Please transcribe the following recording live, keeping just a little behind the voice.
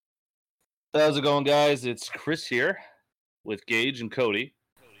How's it going, guys? It's Chris here with Gage and Cody.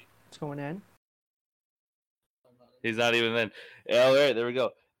 What's going on? He's not even in. All right, there we go.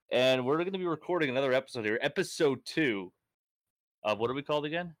 And we're going to be recording another episode here, episode 2 of what are we called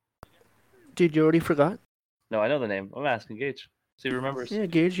again? Dude, you already forgot? No, I know the name. I'm asking Gage. See if he remembers. Yeah,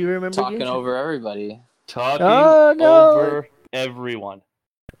 Gage, you remember Talking Gage? over everybody. Talking Oh, no. over everyone.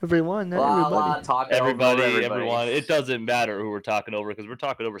 Everyone, not La, everybody. la, talking Everybody, over everyone. It doesn't matter who we're talking over because we're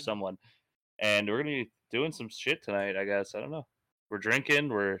talking over someone. And we're going to be doing some shit tonight, I guess. I don't know. We're drinking,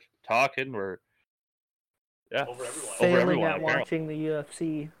 we're talking, we're over everyone. Failing at apparently. watching the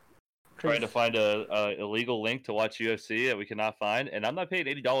UFC. Trying to find a illegal link to watch UFC that we cannot find, and I'm not paying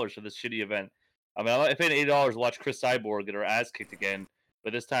 $80 for this shitty event. I mean, I'm paying $80 to watch Chris Cyborg get her ass kicked again,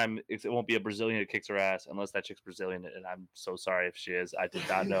 but this time it won't be a Brazilian that kicks her ass unless that chick's Brazilian, and I'm so sorry if she is. I did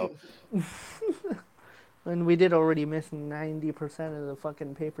not know. And we did already miss 90% of the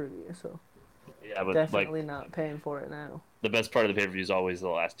fucking pay-per-view, so Yeah, but definitely not paying for it now. The best part of the pay-per-view is always the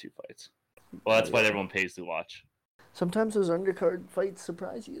last two fights. Well, that's why everyone pays to watch. Sometimes those undercard fights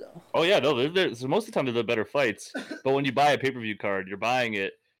surprise you, though. Oh yeah, no, so most of the time they're the better fights. But when you buy a pay-per-view card, you're buying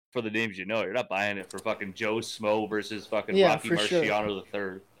it for the names you know. You're not buying it for fucking Joe Smo versus fucking Rocky Marciano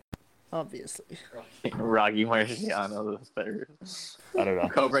III. Obviously. Rocky Marciano III. I don't know.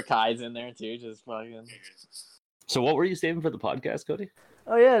 Cobra Kai's in there too, just fucking. So what were you saving for the podcast, Cody?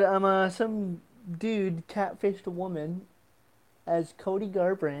 Oh yeah, some dude catfished a woman as Cody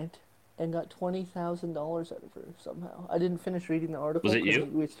Garbrandt and got $20,000 out of her somehow. I didn't finish reading the article. Was it you?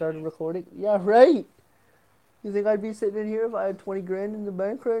 We started recording. Yeah, right. You think I'd be sitting in here if I had 20 grand in the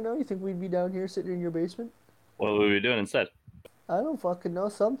bank right now? You think we'd be down here sitting in your basement? What were we doing instead? I don't fucking know.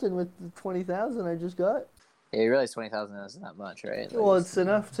 Something with the 20,000 I just got. Yeah, you realize 20,000 isn't that much, right? Well, it's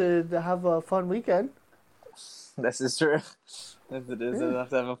enough to have a fun weekend. This is true. It is enough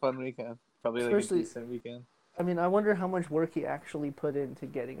to have a fun weekend. Probably like a decent weekend. I mean, I wonder how much work he actually put into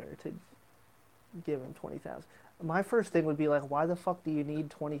getting her to give him 20,000. My first thing would be like, why the fuck do you need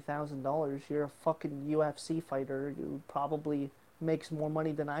 $20,000? You're a fucking UFC fighter who probably makes more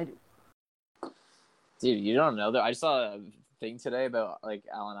money than I do. Dude, you don't know that. I saw a thing today about like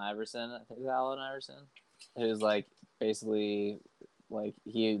Allen Iverson. I think it's Allen Iverson. It was like basically like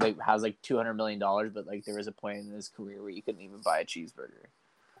he has like $200 million, but like there was a point in his career where you couldn't even buy a cheeseburger.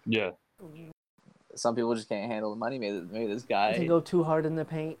 Yeah. Some people just can't handle the money. Maybe this guy can go too hard in the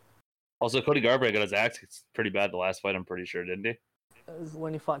paint. Also, Cody Garbrandt got his axe pretty bad the last fight, I'm pretty sure, didn't he?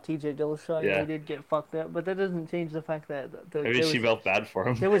 When he fought TJ Dillashaw, yeah, he did get fucked up. But that doesn't change the fact that maybe she felt bad for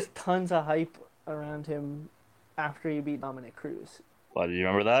him. There was tons of hype around him after he beat Dominic Cruz. What, do you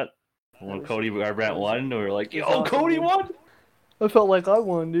remember that? When Cody Garbrandt won, we were like, yo, awesome, Cody won! I felt like I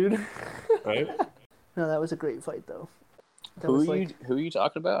won, dude. Right? No, that was a great fight, though. Who are you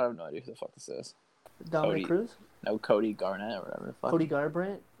talking about? I have no idea who the fuck this is. Dominic Cruz? No, Cody Garnett or whatever. Cody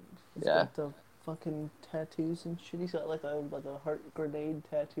Garbrandt? He's yeah. got the fucking tattoos and shit. He's got like a heart grenade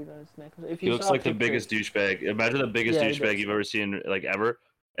tattooed on his neck. He looks like the biggest douchebag. Imagine the biggest douchebag you've ever seen, like, ever,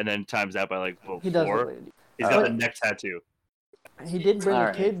 and then times that by, like, 4. He's got a neck tattoo. He did bring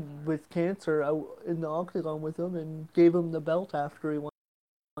a kid with cancer out in the octagon with him and gave him the belt after he won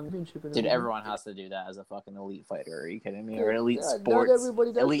the championship. Dude, everyone has to do that as a fucking elite fighter. Are you kidding me? Or an elite sports,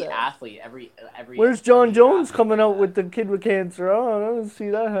 elite athlete. Every. Where's John Jones coming out with the kid with cancer? Oh, I don't see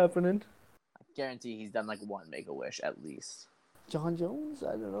that happening. I guarantee he's done like one Make-A-Wish at least. John Jones?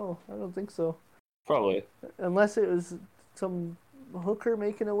 I don't know. I don't think so. Probably. Unless it was some hooker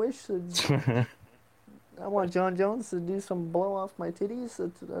making a wish. I want John Jones to do some blow off my titties.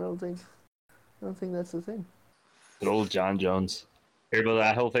 I don't think that's the thing. Good old John Jones. Hear about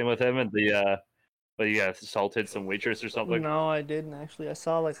that whole thing with him and but he assaulted some waitress or something? No, I didn't actually. I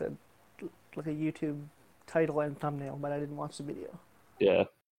saw like a YouTube title and thumbnail, but I didn't watch the video. Yeah.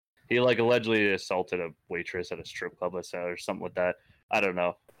 He like allegedly assaulted a waitress at a strip club or something with that. I don't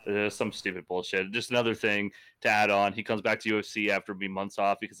know. There's some stupid bullshit. Just another thing to add on. He comes back to UFC after being months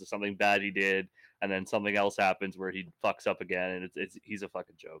off because of something bad he did, and then something else happens where he fucks up again, and he's a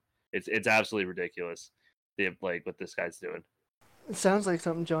fucking joke. It's absolutely ridiculous. Like what this guy's doing. It sounds like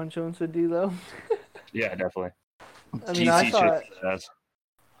something John Jones would do, though. Yeah, definitely. I mean, I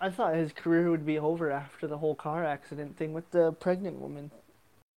thought his career would be over after the whole car accident thing with the pregnant woman.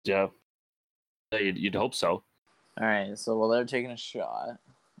 Yeah, you'd hope so. All right, so while they're taking a shot,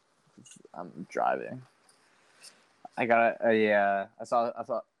 I'm driving. I saw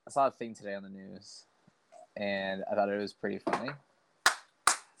a thing today on the news, and I thought it was pretty funny.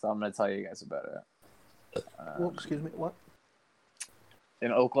 So I'm gonna tell you guys about it. Excuse me, what?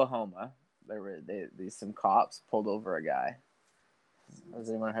 In Oklahoma, some cops pulled over a guy. Has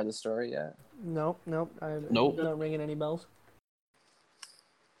anyone heard the story yet? Nope. I'm Nope. not ringing any bells.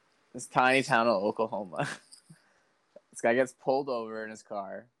 This tiny town of Oklahoma. This guy gets pulled over in his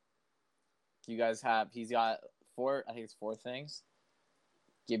car. He's got four, I think it's 4 things.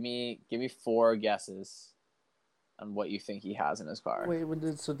 Give me 4 guesses on what you think he has in his car. Wait,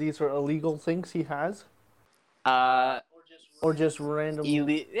 so these are illegal things he has? Or just random?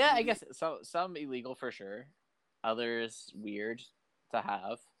 Yeah, I guess some illegal for sure. Others weird to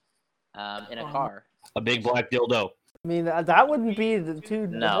have in a car. A big black dildo. I mean, that wouldn't be too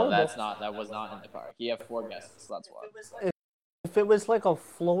No, horrible. that was not in the car. He had 4 guesses, so that's why. If it was like a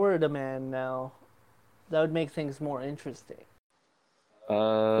Florida man now, that would make things more interesting.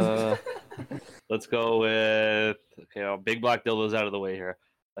 Let's go with big black dildo's out of the way here.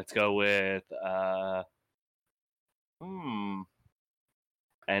 Let's go with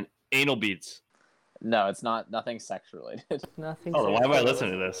and anal beads. No, it's nothing sex related. Nothing. Oh, why am I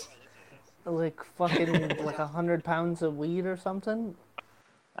listening to this? Like fucking like 100 pounds of weed or something?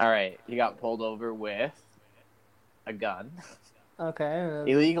 All right, he got pulled over with a gun. Okay.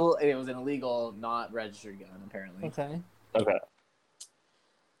 Illegal. It was an illegal, not registered gun, apparently. Okay.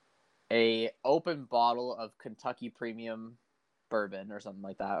 A open bottle of Kentucky Premium bourbon or something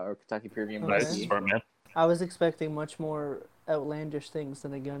like that, or Kentucky Premium Okay. Nice, whiskey. smart man. I was expecting much more outlandish things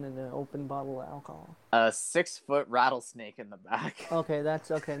than a gun and an open bottle of alcohol. A 6-foot rattlesnake in the back. Okay,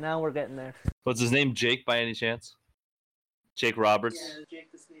 that's okay. Now we're getting there. What's his name? Jake, by any chance? Jake Roberts. Yeah,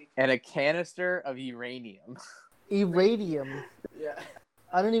 Jake the Snake. And a canister of uranium. Irradium. Yeah.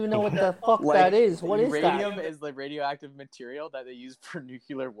 I don't even know what the fuck Like, that is. What is that? uranium is the radioactive material that they use for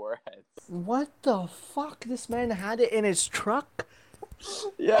nuclear warheads. What the fuck? This man had it in his truck?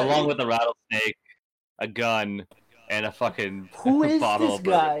 Yeah. Along with a rattlesnake, a gun, and a fucking Who is bottle this of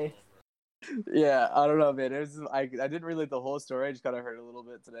bourbon. guy? Yeah, I don't know, man. It was I didn't read like the whole story. I just kind of heard a little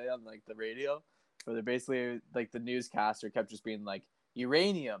bit today on like the radio, where they're basically like the newscaster kept just being like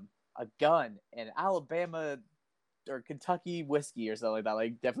uranium, a gun, and Alabama or Kentucky whiskey or something like that.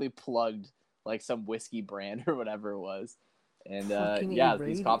 Like definitely plugged like some whiskey brand or whatever it was. And Fucking yeah, uranium.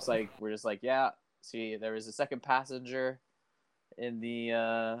 these cops like were just like, yeah. See, there was a second passenger in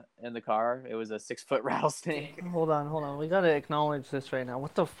the car. It was a 6-foot rattlesnake. Hold on. We gotta acknowledge this right now.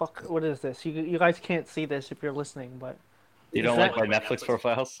 What the fuck? What is this? You guys can't see this if you're listening, but You don't like my Netflix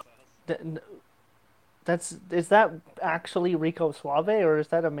profiles? is that actually Rico Suave, or is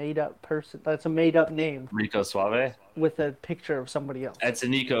that a made up person? That's a made up name Rico Suave? with a picture of somebody else. It's a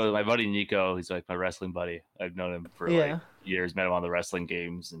Nico, my buddy Nico. He's like my wrestling buddy. I've known him for Yeah. like years. Met him on the wrestling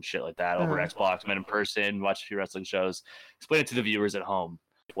games and shit like that over Uh-huh. Xbox. Met him in person. Watched a few wrestling shows. Explain it to the viewers at home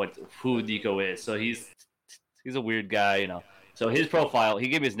who Nico is. So he's a weird guy, you know. So his profile, he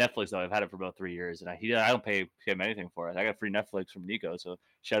gave me his Netflix though. I've had it for about 3 years, and I don't pay him anything for it. I got free Netflix from Nico. So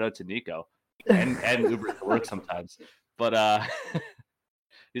shout out to Nico and Uber to work sometimes. But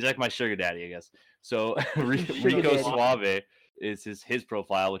he's like my sugar daddy, I guess. So Rico daddy. Suave is his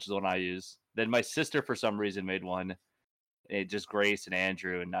profile, which is the one I use. Then my sister, for some reason, made one. Just Grace and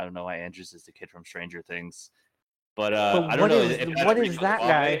Andrew, and I don't know why Andrew's is the kid from Stranger Things. But I don't what know. is what is that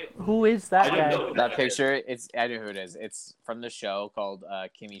guy? Who is that I guy? don't know. That picture, I know who it is. It's from the show called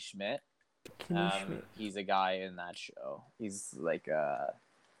Kimmy Schmidt. Kimmy Schmidt. He's a guy in that show. He's like a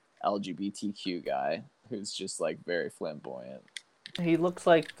LGBTQ guy who's just like very flamboyant. He looks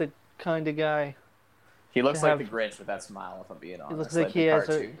like the kind of guy. He looks To like have- the Grinch with that smile, if I'm being honest. looks like the he has a-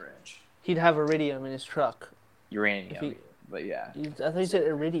 cartoon Grinch. He'd have iridium in his truck. Uranium. If he- But yeah. I thought he said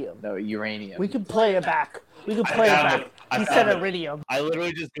iridium. No, uranium. We could play it back. We could I play it found back. it. I He found said it. iridium. I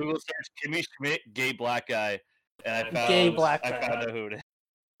literally just Google searched Kimmy Schmidt, gay black guy, and I found Gay black I guy. found out who it is.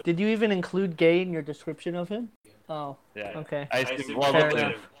 Did you even include gay in your description of him? Oh, Yeah. okay. I assume, well, Fair look at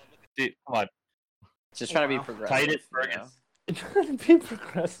enough. him. Dude, come on. Just trying to be Wow. progressive. Titus you know? Fergus. Trying to be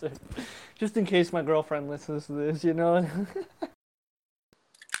progressive. Just in case my girlfriend listens to this, you know?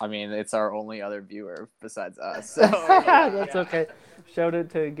 I mean, it's our only other viewer besides us. So That's okay. Shout out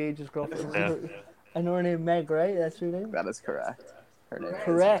to Gage's girlfriend. Yeah. I know her name Meg, right? That's her name? that is correct. Her name is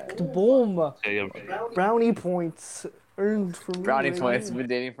Correct. Boom. Yeah, Brownie points earned for me. Brownie right Points. here. Been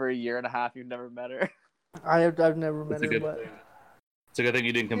dating for a year and a half. You've never met her. I've never met That's a her, good but... thing. It's a good thing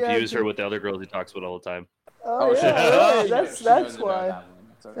you didn't Yeah, confuse her dude. with the other girls he talks with all the time. Oh, shit. yeah, right. She That's knows about why. that one.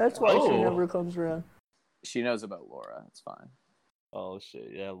 It's okay. That's why she Oh. never comes around. She knows about Laura. It's fine. Oh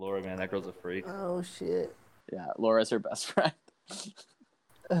shit, yeah, Laura, man, that girl's a freak. Oh, shit. Yeah, Laura's her best friend.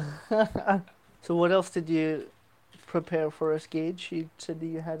 So what else did you prepare for us, Gage? You said that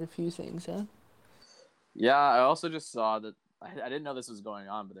you had a few things, huh? Yeah, I also just saw that I didn't know this was going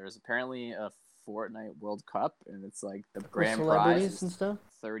on, but there was apparently a Fortnite World Cup, and it's like the With grand prize celebrities and is stuff.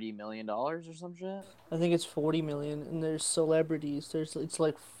 $30 million or some shit. I think it's 40 million, and there's celebrities. It's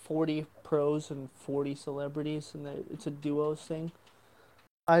like 40 pros and 40 celebrities, and it's a duos thing.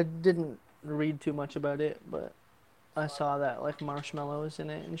 I didn't read too much about it, but I saw that like Marshmallow is in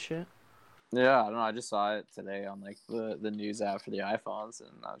it and shit. Yeah, I don't know. I just saw it today on like the news app for the iPhones,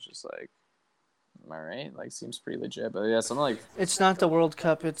 and I was just like, "Am I right? Like, seems pretty legit." But yeah, something like It's not the World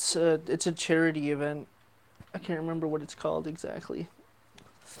Cup. It's a charity event. I can't remember what it's called exactly.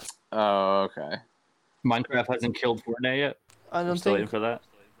 oh, okay. Minecraft hasn't killed Fortnite yet. I I'm don't still waiting think for that.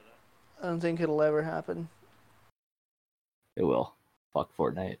 I don't think it'll ever happen. It will. Fuck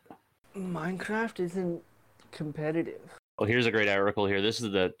Fortnite. Minecraft isn't competitive. Oh, here's a great article here. This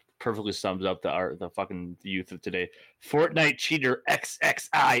is the perfectly sums up the fucking youth of today. Fortnite cheater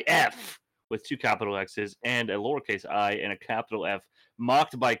XXIF with 2 capital X's and a lowercase I and a capital F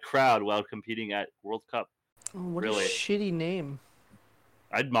mocked by crowd while competing at World Cup. Oh, what Really? a shitty name.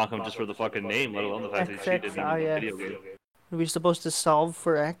 I'd mock him just for the fucking name, let alone the fact that he cheated in a video game. Are we supposed to solve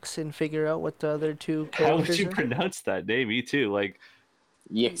for X and figure out what the other two How would characters you are? pronounce that name? Me too. Like,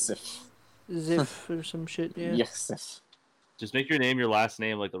 Yexif. Ziff or some shit, yeah. Yexif. just make your name your last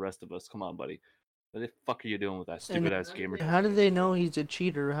name like the rest of us. Come on, buddy. What the fuck are you doing with that stupid ass gamer? How did they know he's a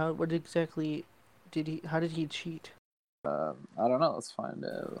cheater? What exactly how did he cheat? I don't know. Let's find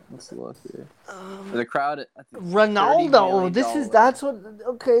out. Let's look here. The crowd. I think Ronaldo. $30 That's what.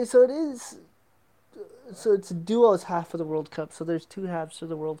 Okay, so it is. So it's duos half of the World Cup. So there's 2 halves of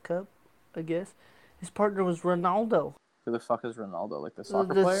the World Cup, I guess. His partner was Ronaldo, Who the fuck is Ronaldo? Like the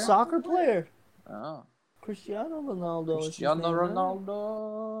soccer the player? soccer player. Oh. Cristiano Ronaldo. is his Cristiano name, right?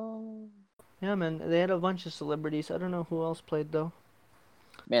 Ronaldo. Yeah, man. They had a bunch of celebrities. I don't know who else played though.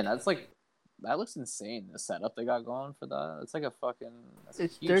 Man, that looks insane. The setup they got going for that. It's like a fucking.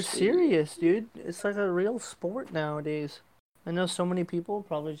 They're serious, dude. It's like a real sport nowadays. I know so many people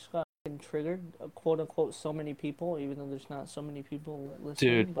probably just got triggered, quote unquote, so many people, even though there's not so many people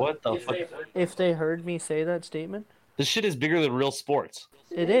listening. Dude, what the fuck? If they heard me say that statement, This shit is bigger than real sports.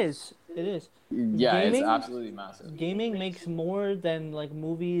 it is. It is. Yeah, Gaming? it's absolutely massive. Gaming makes more than like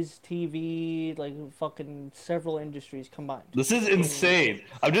movies, TV, like fucking several industries combined. This is insane.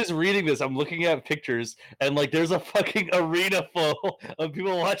 I'm just reading this. I'm looking at pictures, and like, there's a fucking arena full of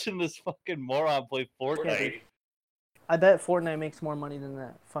people watching this fucking moron play Fortnite. I bet Fortnite makes more money than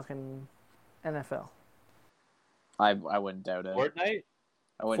that fucking NFL. I wouldn't doubt it. Fortnite?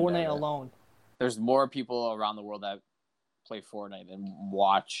 I wouldn't Fortnite doubt it. alone. There's more people around the world that play Fortnite than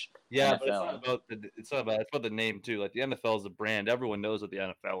watch Yeah, NFL. but it's not about the name too. Like, the NFL is a brand. Everyone knows what the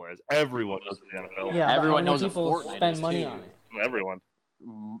NFL is. Everyone knows what the NFL is. Yeah, Everyone but how knows many what people Fortnite spend is, money too. on it. Everyone.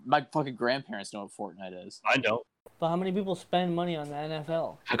 My fucking grandparents know what Fortnite is. I know. But how many people spend money on the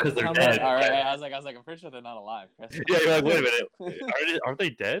NFL? Because they're How dead. much- All right, I was like, I'm pretty sure they're not alive. Chris. Yeah, you're like, wait a minute. Are they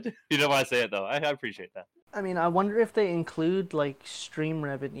dead? You don't want to say it, though. I appreciate that. I mean, I wonder if they include like stream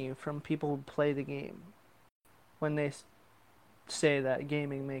revenue from people who play the game when they say that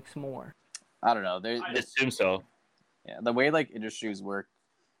gaming makes more. I don't know. I assume so. Yeah, the way like industries work,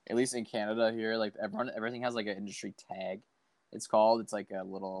 at least in Canada here, like everything has like an industry tag. It's called. It's like a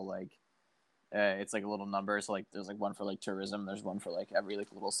little like, it's like a little number. So like, there's like one for like tourism. There's one for like every like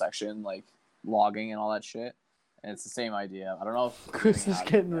little section, like logging and all that shit. And it's the same idea. I don't know if Chris is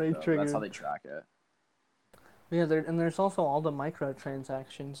getting really That's triggered. how they track it. Yeah, and there's also all the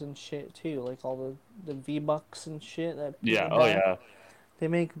microtransactions and shit too, like all the V-Bucks and shit that people Yeah. Oh, buy. yeah. They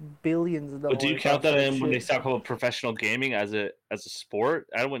make billions of dollars. But do you count off that in shit. when they talk about professional gaming as a sport?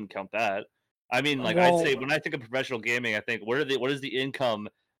 I wouldn't count that. I mean, like, Well- I'd say when I think of professional gaming, I think what is the income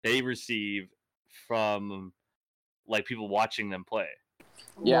they receive from like people watching them play?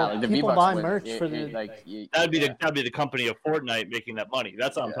 Yeah, Well, like the people V-Bucks buy win. merch It- for it, the. like That'd be the company of Fortnite making that money.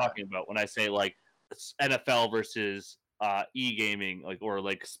 That's what I'm Yeah. talking about when I say like it's NFL versus e-gaming, like, or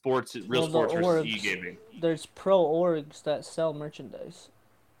like sports, real Well, the sports versus orgs. e-gaming. There's pro orgs that sell merchandise,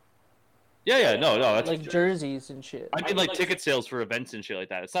 Yeah, no, that's like jerseys and shit. I mean, like ticket sales for events and shit like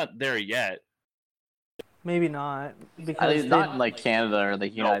that. It's not there yet. Maybe not At because least not in like Canada or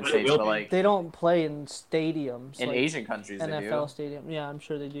like United but it States, will but be. like they don't play in stadiums. in like Asian countries they NFL do. stadium. Yeah, I'm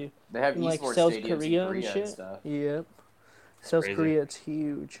sure they do. They have In, like esports South stadiums Korea in and Korea shit. stuff. Yep. South crazy. Korea, it's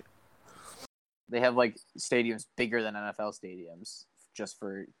huge. They have like stadiums bigger than NFL stadiums just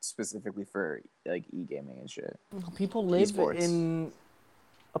for specifically for like e-gaming and shit. People live Esports. in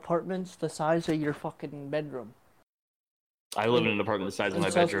apartments the size of your fucking bedroom. I live in an apartment the size of In my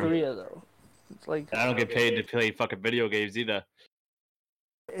South bedroom. Korea, though, it's like And I don't get paid to play fucking video games either.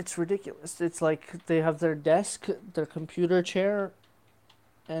 it's ridiculous. It's like they have their desk, their computer chair,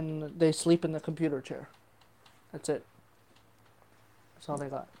 and they sleep in the computer chair. That's it. That's all they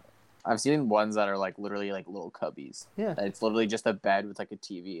got. I've seen ones that are like literally like little cubbies. Yeah. It's literally just a bed with like a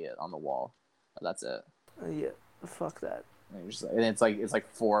TV on the wall. That's it. Yeah. Fuck that. And it's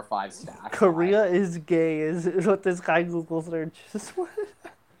like 4 or 5 stacks. Korea is gay is what this guy Google searches.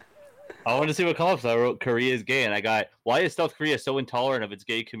 I wanted to see what comes up. So I wrote Korea is gay, and I got, why is South Korea so intolerant of its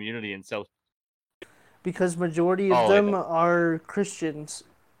gay community in South? Because majority of them are Christians,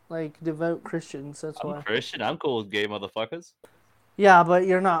 like devout Christians. That's why. I'm Christian. I'm cool with gay motherfuckers. Yeah, but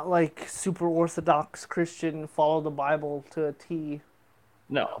you're not like super orthodox Christian. Follow the Bible to a T.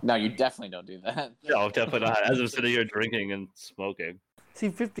 No, you definitely don't do that. no, definitely not. As I'm sitting here drinking and smoking. See,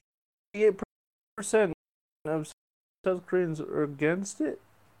 58% of South Koreans are against it.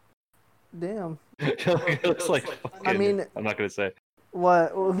 Damn. It looks like fucking, I mean, I'm not gonna say.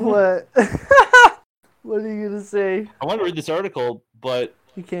 What? What are you gonna say? I want to read this article, but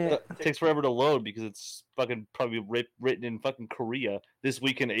You can't. it takes forever to load because it's fucking probably written in fucking Korea. This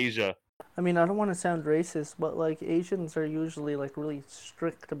week in Asia. I mean, I don't want to sound racist, but like Asians are usually like really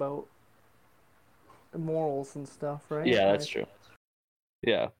strict about morals and stuff, right? Yeah, that's true.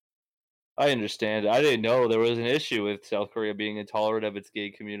 Yeah. I understand. I didn't know there was an issue with South Korea being intolerant of its gay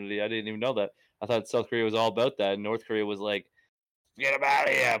community. I didn't even know that. I thought South Korea was all about that. And North Korea was like, get them out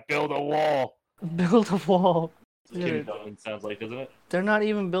of here, build a wall. Build a wall. Kim Jong-un sounds like, doesn't it? They're not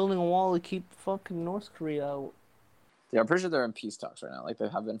even building a wall to keep fucking North Korea out. Yeah, I'm pretty sure they're in peace talks right now, like they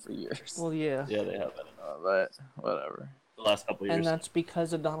have been for years. Well, yeah. Yeah, they have been. But whatever. The last couple of years. And that's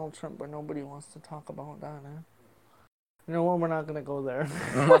because of Donald Trump, but nobody wants to talk about that, huh? You know what? We're not gonna go there.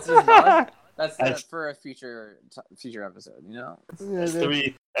 That's for a future episode, you know.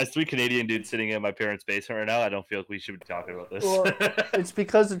 As three Canadian dudes sitting in my parents' basement right now, I don't feel like we should be talking about this. Well, it's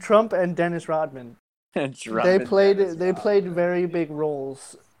because of Trump and Dennis Rodman. They played very big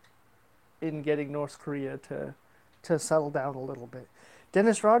roles in getting North Korea to settle down a little bit.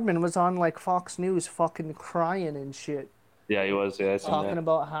 Dennis Rodman was on like Fox News, fucking crying and shit. Yeah, he was. Yeah, talking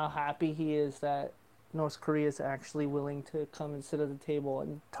about how happy he is that North Korea is actually willing to come and sit at the table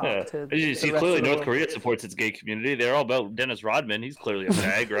and talk to. You see, clearly North Korea supports its gay community. They're all about Dennis Rodman. He's clearly a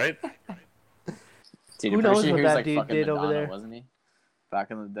fag, right? Dude, who knows what that dude like did Madonna, over there? wasn't he?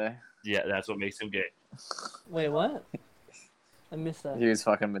 Back in the day. Yeah, that's what makes him gay. Wait, what? I missed that. He was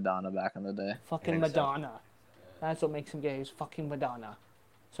fucking Madonna back in the day. Fucking Madonna. That's what makes him gay. He's fucking Madonna.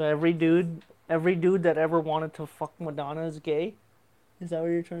 So every dude that ever wanted to fuck Madonna is gay. Is that what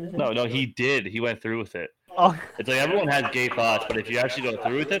you're trying to say? No, he did. He went through with it. Oh. It's like everyone has gay thoughts, but if you actually go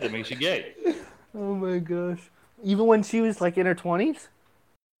through with it, it makes you gay. Oh my gosh. Even when she was like in her 20s?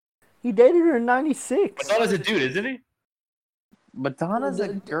 He dated her in 96. Madonna's a dude, isn't he? Madonna's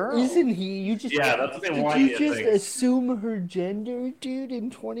a girl. Isn't he? You just that's what they want you to just think. assume her gender, dude,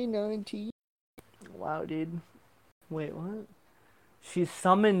 in 2019? Wow, dude. Wait, what? She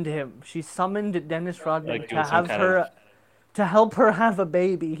summoned him. She summoned Dennis Rodman Like, to have her... To help her have a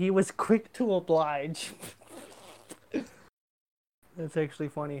baby. He was quick to oblige. That's actually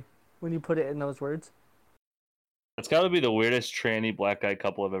funny when you put it in those words. It's got to be the weirdest tranny black guy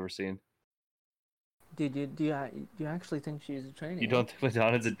couple I've ever seen. Dude, do you actually think she's a tranny? You don't think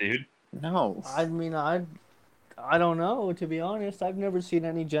Madonna's a dude? No. I mean, I don't know, to be honest. I've never seen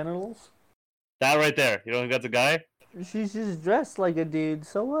any genitals. That right there. You don't think that's a guy? She's just dressed like a dude,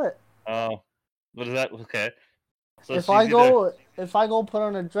 so what? Oh. What is that? Okay. So if I go put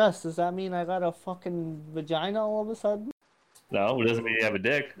on a dress, does that mean I got a fucking vagina all of a sudden? No, it doesn't mean you have a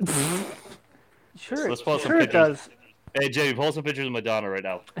dick. Sure, So let's pull some it pictures. does. Hey, Jamie, pull some pictures of Madonna right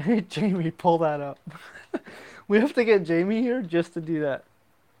now. Hey, Jamie, pull that up. We have to get Jamie here just to do that.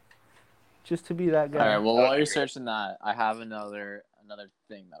 Just to be that guy. All right. Well, while you're searching that, I have another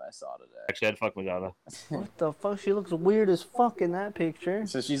thing that I saw today. Actually, I'd fuck Madonna. What the fuck? She looks weird as fuck in that picture.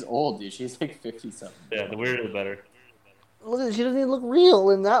 So she's old, dude. She's like 50-something. Yeah, the weirder the better. Look, she doesn't even look real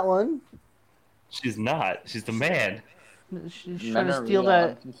in that one. She's not. She's the man. She's trying to steal that.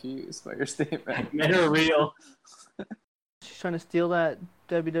 I'm confused by your statement. Men are real. She's trying to steal that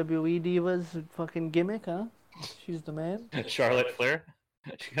WWE Divas fucking gimmick, huh? She's the man. Charlotte Flair.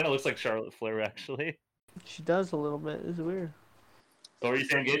 She kind of looks like Charlotte Flair, actually. She does a little bit. It's weird. So what are you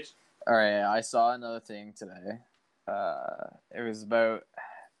saying, Gage? All right, I saw another thing today. It was about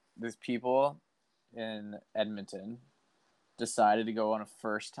these people in Edmonton decided to go on a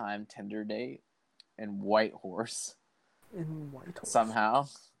first-time Tinder date in Whitehorse. In Whitehorse. Somehow.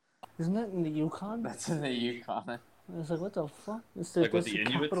 Isn't that in the Yukon? That's in the Yukon. I was like, what the fuck? It's Like the, with that's the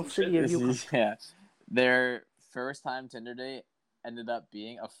the Inuits capital and city of Yukon. Yeah. Their first-time Tinder date ended up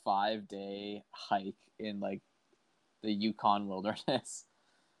being a 5-day hike in, like, the Yukon wilderness.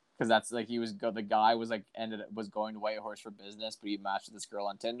 because that's like the guy was like was going to Whitehorse for business, but he matched with this girl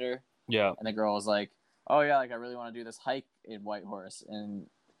on Tinder, Yeah. and the girl was like, "Oh yeah, like I really want to do this hike in Whitehorse," and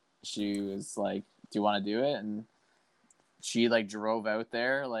she was like, "Do you want to do it?" And she like drove out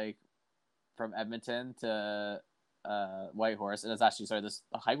there like from Edmonton to Whitehorse, and it's actually the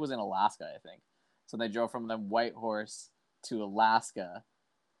hike was in Alaska, I think. So they drove from Whitehorse to Alaska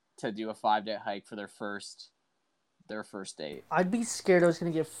to do a 5-day hike for their first date. I'd be scared I was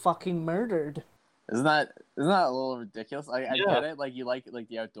gonna get fucking murdered. Isn't that a little ridiculous? I Yeah. get it. Like you like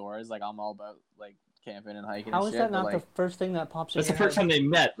the outdoors. Like I'm all about like camping and hiking. How and is shit, that but, not like, the first thing that pops in That's the your first head? time they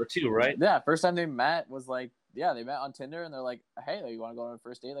met, or two, right? Yeah, first time they met was like, yeah, they met on Tinder and they're like, hey, like, you want to go on a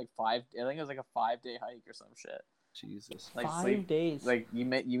first date? Like I think it was like a 5-day hike or some shit. Jesus. Like 5 days. Like you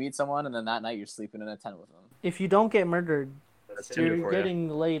meet someone and then that night you're sleeping in a tent with them. If you don't get murdered, That's Tinder you're for you. getting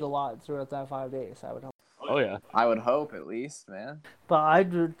laid a lot throughout that 5 days. I would hope. Oh yeah. I would hope at least, man. But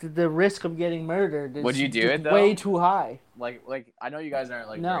the risk of getting murdered is Would you do just it, though? way too high. Like I know you guys aren't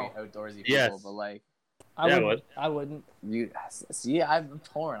like No. very outdoorsy people, Yes. but like Yeah, I would. I wouldn't. you see, I'm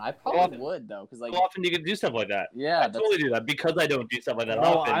torn. I probably would though, because like How often do you get to do stuff like that? yeah, I totally do that because I don't do stuff like that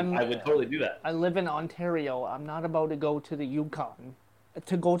No, often. I would totally do that. I live in Ontario. I'm not about to go to the Yukon,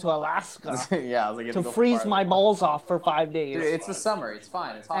 to go to Alaska, yeah, I was like, you have to go freeze farther. my balls off for 5 days. Dude, it's the summer. It's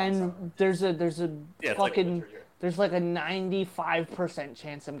fine. It's hot. in summer. And there's a Yeah, it's like fucking winter here. there's like a 95%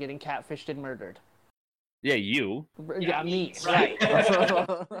 chance I'm getting catfished and murdered. Yeah, you. Yeah, me. Right.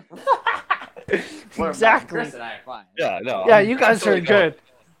 We're- Exactly. Chris and I are fine. Yeah, no. Yeah, I'm- you guys I'm are totally going. good.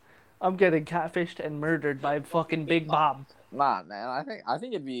 I'm getting catfished and murdered by fucking Big Bob. Nah, man. I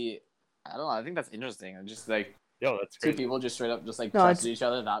think it'd be. I don't know. I think that's interesting. I'm just like Yo, that's two crazy. people just straight up just like No, trusted it's- each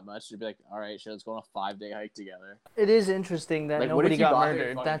other that much. You'd be like, all right, shit, let's go on a 5-day hike together. It is interesting that Like, what if nobody you got got there and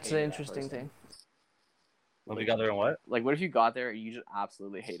murdered. fucking That's the hated that interesting person? thing. When we got there and what? Like, what if you got there and you just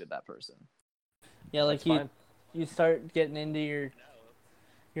absolutely hated that person? Yeah, like That's fine. you start getting into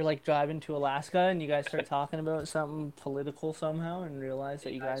you're like driving to Alaska and you guys start talking about something political somehow and realize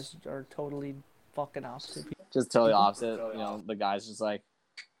that you guys are totally fucking opposite people. Just totally opposite. You know, the guy's just like,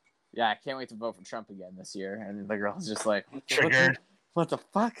 yeah, I can't wait to vote for Trump again this year, and the girl's just like, Triggered. What the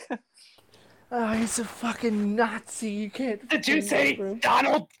fuck? Oh, he's a fucking Nazi. You can't. Did you fucking say vote for him.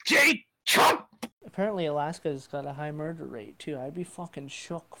 Donald J. Trump? Apparently, Alaska's got a high murder rate too. I'd be fucking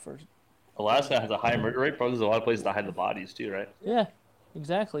shook for. Alaska has a high murder rate. Probably there's a lot of places that hide the bodies too, right? Yeah,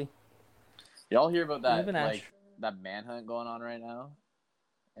 exactly. Y'all hear about that Live in Ash. like that manhunt going on right now?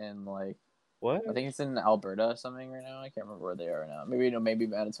 And like What? I think it's in Alberta or something right now. I can't remember where they are right now. Maybe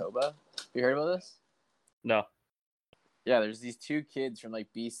Manitoba. You heard about this? No. Yeah, there's these two kids from like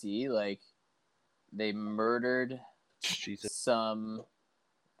BC, like they murdered Jesus.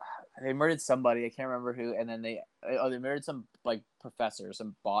 they murdered somebody, I can't remember who, and then they murdered some like professor,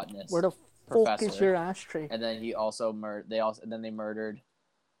 some botanist. Where the fuck is Professor. your ashtray? And then they murdered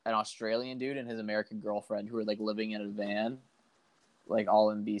an Australian dude and his American girlfriend who were like living in a van, like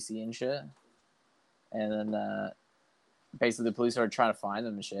all in BC and shit. And then basically the police started trying to find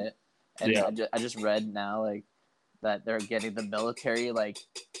them and shit. And Yeah. I just read now like that they're getting the military like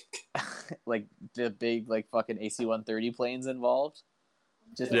like the big like fucking AC-130 planes involved.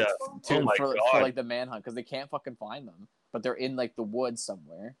 Just Yeah. Oh my for God. like the manhunt because they can't fucking find them, but they're in like the woods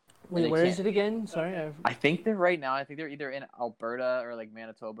somewhere. Wait, they where is can't- it again? Sorry, I think they're right now. I think they're either in Alberta or like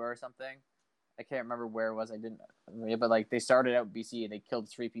Manitoba or something. I can't remember where it was. I didn't. But like they started out in BC and they killed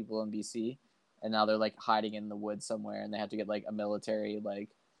 3 people in BC, and now they're like hiding in the woods somewhere, and they have to get like a military like.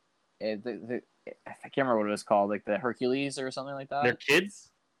 I can't remember what it was called, like the Hercules or something like that. They're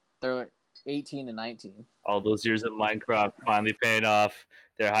kids? They're 18 and 19. All those years of Minecraft finally paying off.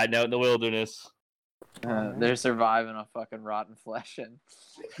 They're hiding out in the wilderness. They're surviving on fucking rotten flesh and.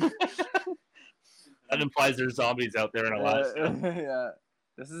 That implies there's zombies out there in Alaska. Yeah,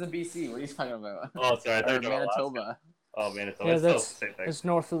 this is in BC. What are you talking about? Oh, sorry. I thought you Or were talking about Alaska. Manitoba. Oh, Manitoba. Yeah, It's still the that's same thing. it's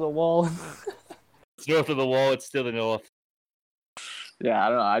north of the wall. It's north of the wall. It's still the north. Yeah, I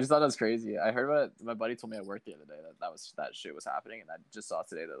don't know. I just thought that was crazy. I heard about it. My buddy told me at work the other day that shit was happening, and I just saw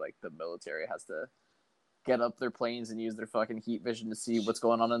today that like the military has to get up their planes and use their fucking heat vision to see what's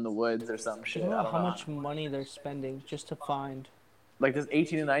going on in the woods or some Do shit. you I know don't how know. much money they're spending just to find? Like this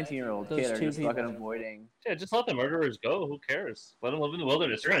 18 and 19-year-old Those kid are two just fucking people. avoiding. Yeah, just let the murderers go. Who cares? Let them live in the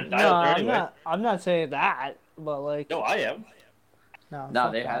wilderness. They're gonna die No, out there I'm anyway. not. I'm not saying that, but like. No, I am. No, No,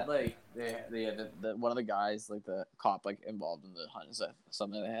 fuck they that. had like the one of the guys, like the cop, like involved in the hunt. Is that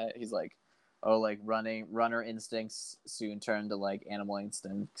something they had? He's like, oh, like runner instincts soon turn to like animal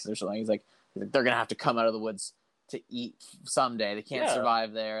instincts or something. He's like they're gonna have to come out of the woods to eat someday. They can't Yeah.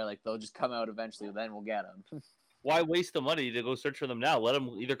 survive there. Like they'll just come out eventually. Then we'll get them. why waste the money to go search for them now? Let them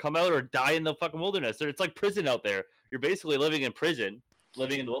either come out or die in the fucking wilderness. It's like prison out there. You're basically living in prison,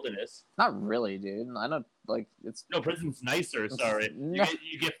 living in the wilderness. Not really, dude. I know, like it's No, prison's nicer. Sorry, No.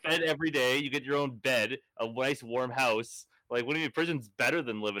 you get fed every day. You get your own bed, a nice warm house. Like, what do you mean? Prison's better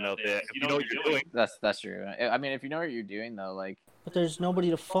than living out there. If you know what you're doing. That's true. I mean, if you know what you're doing though, like But there's nobody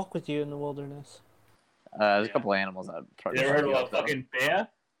to fuck with you in the wilderness. there's a couple animals that probably. You ever heard of a fucking bear?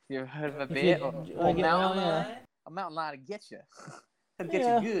 You ever heard of a If bear? you- Oh, like, mountain yeah. lion? A mountain lion to get you. That'll get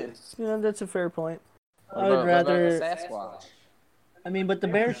Yeah. you good. Yeah, that's a fair point. What I would about- what about rather. a Sasquatch. I mean, but the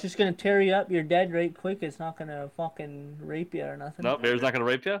bear's just gonna tear you up. You're dead right quick. It's not gonna fucking rape you or nothing. No, bear's not gonna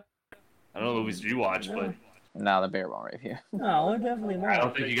rape you. I don't know what movies you watch, but No, the bear won't rape you. No, definitely I don't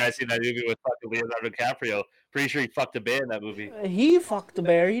not. think you guys seen that movie with fucking Leonardo DiCaprio. Pretty sure he fucked a bear in that movie. He fucked the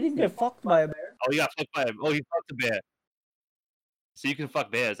bear. He didn't get fucked by a bear. Oh, he got fucked by him. Oh, he fucked a bear. So you can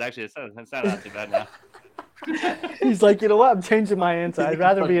fuck bears. Actually, it's not too bad now. He's like, you know what? I'm changing my answer. I'd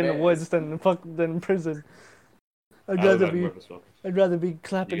rather Fuck be in the bears. woods than in prison. I'd I would rather not be work as well. I'd rather be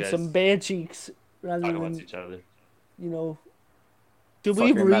clapping You guys some bear cheeks rather Talk than amongst each other. you know. Did we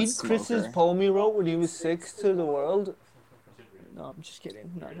Fucking read that Chris's smoker. poem he wrote when he was 6 to the world? No, I'm just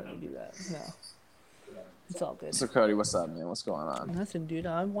kidding. I'm not gonna do that. No, it's all good. So Cody, what's up, man? What's going on? Nothing, dude.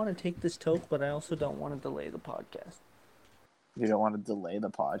 I want to take this toke, but I also don't want to delay the podcast. You don't want to delay the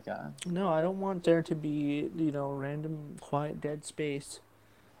podcast. No, I don't want there to be, random, quiet, dead space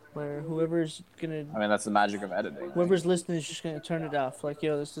where whoever's That's the magic of editing. whoever's listening is just gonna turn it off. Like,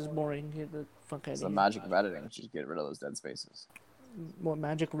 yo, this is boring. Get the fuck out It's of the here. magic of editing. Just get rid of those dead spaces. What,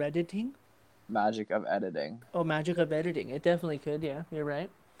 magic redditing? Magic of editing. Oh, magic of editing. It definitely could. Yeah, you're right.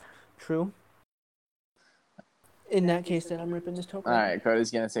 True. In that case, then I'm ripping this token. All right,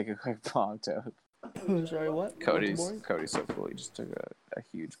 Cody's gonna take a quick bong toke. Sorry, what? Cody's Boring? so cool. He just took a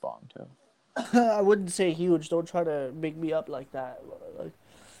huge bong toke. I wouldn't say huge. Don't try to big me up like that. Like,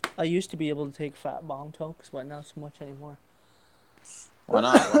 I used to be able to take fat bong tokes, but not so much anymore. Why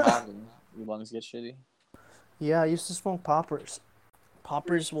not? What happened? Your lungs get shitty. Yeah, I used to smoke poppers.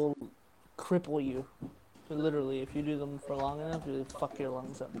 Poppers will cripple you. Literally, if you do them for long enough, they fuck your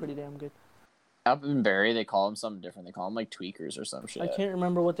lungs up pretty damn good. Up in Barrie, they call them something different. They call them like tweakers or some shit. I can't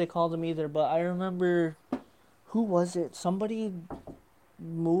remember what they called them either, but I remember, who was it? Somebody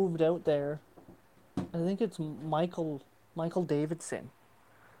moved out there. I think it's Michael Davidson.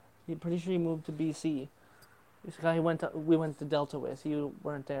 I'm pretty sure he moved to BC. This guy we went to Delta with. You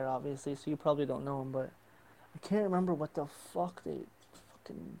weren't there, obviously, so you probably don't know him, but I can't remember what the fuck they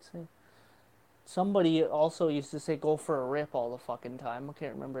fucking say. Somebody also used to say go for a rip all the fucking time. I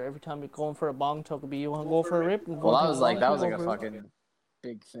can't remember. Every time you're going for a bong toke, be you want to go for a rip? Well, that was like a fucking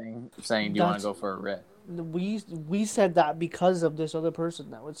big thing saying, do you want to go for a rip? We said that because of this other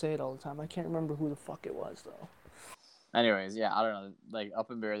person that would say it all the time. I can't remember who the fuck it was though. Anyways, yeah, I don't know. Like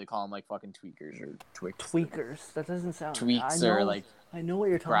up in Barrie, they call them like fucking tweakers or twix. Tweakers. That doesn't sound. Tweaks I know, or like I know what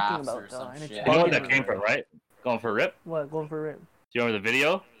you're talking crafts about or though. some and it's shit. You know where fucking- that came from, right? Going for a rip? Do What, going for a rip? you remember the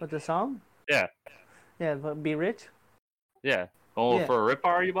video? What, the song? Yeah. Yeah, but be rich. Yeah. Going Yeah. for a rip,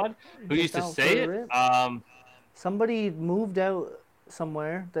 are you, bud? Who Just used to out say for a it? rip. Somebody moved out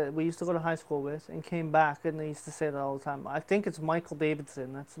somewhere that we used to go to high school with and came back, and they used to say that all the time. I think it's Michael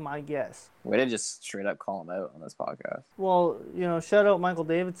Davidson. That's my guess. Way to just straight up call him out on this podcast. Well, shout out Michael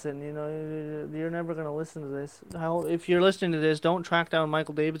Davidson. You're never gonna listen to this. If you're listening to this, don't track down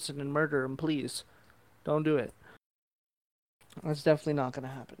Michael Davidson and murder him, please. Don't do it. That's definitely not gonna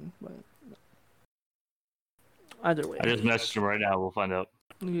happen. But either way. I just messaged him right now. We'll find out.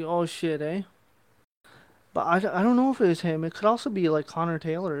 Oh shit, eh? But I don't know if it was him. It could also be like Connor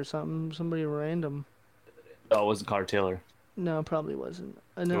Taylor or something. Somebody random. Oh, it wasn't Carter Taylor. No, it probably wasn't.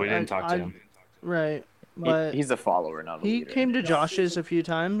 I So know, we didn't talk to him. Right, but He's a follower, not a he leader. came to Josh's a few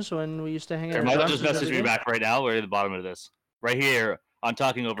times when we used to hang out. Here, at Mother Josh's just messaged every me day. back right now. We're at the bottom of this. Right here. I'm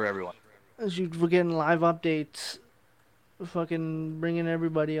talking over everyone. As we're getting live updates, fucking bringing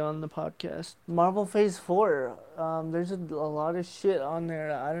everybody on the podcast. Marvel Phase 4. There's a lot of shit on there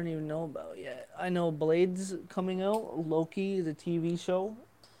that I don't even know about yet. I know Blade's coming out, Loki, the TV show.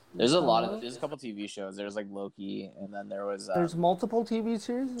 There's a couple TV shows. There's like Loki, and then there was There's multiple TV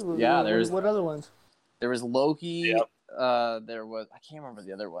series? Yeah, there's- What other ones? Loki. Yep. There was, I can't remember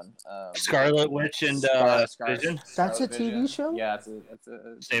the other one. Scarlet Witch and Vision. That's a Scarlet TV Vision. show? Yeah, it's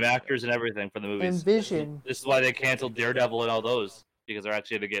a Same actors and everything for the movies. And Vision. This is why they canceled Daredevil and all those, because they're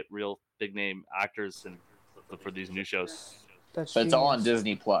actually going to get real big name actors and for these new shows. That's But it's all on genius.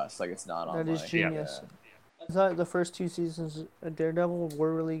 Disney Plus. Like it's not on. That is like, genius. I thought the first 2 seasons of Daredevil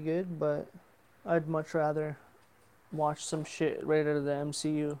were really good, but I'd much rather watch some shit right out of the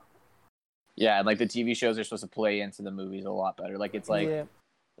MCU. Yeah, and like the TV shows are supposed to play into the movies a lot better. Like it's like yeah.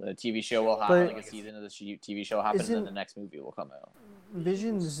 the TV show will happen, But like a season of the TV show will happen, and then isn't- the next movie will come out.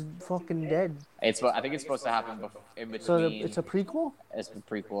 Vision's fucking dead. I think it's supposed to happen in between. So it's a prequel? It's a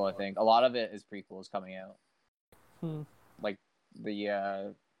prequel, I think. A lot of it is prequels coming out. Hmm. Like the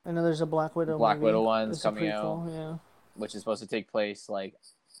I know there's a Black Widow one's It's a coming out, prequel, yeah. which is supposed to take place like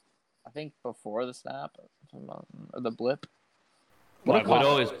I think before the snap or the blip. Black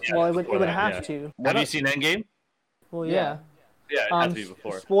Widow is. Well, it would before that, have yeah. to. Have you seen Endgame? Well, Yeah. yeah. Yeah, it has to be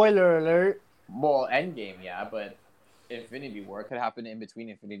before. Spoiler alert. Well, Endgame, yeah, but Infinity War could happen in between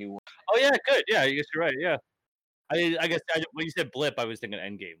Infinity War. Oh yeah, good. Yeah, I guess you're right. Yeah, I guess when you said blip, I was thinking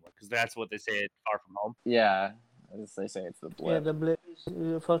Endgame because that's what they say at Far From Home. Yeah, as they say, it's the blip. Yeah, the blip.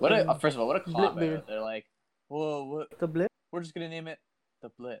 Fucking What a, first of all, what a Blip cop beard. out. They're like, whoa, what? the blip? We're just gonna name it the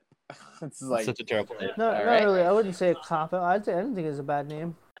blip. It's like Such a terrible name. No, All not right. really. I wouldn't say a cop out. I didn't think it's a bad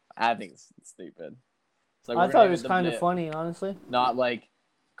name. I think it's stupid. It's like, I we're thought gonna it name was the kind of Blip. funny, honestly. Not like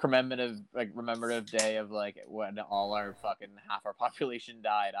commemorative day of like when all our fucking half our population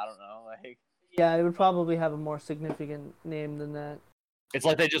died. I don't know, like Yeah, it would probably have a more significant name than that. It's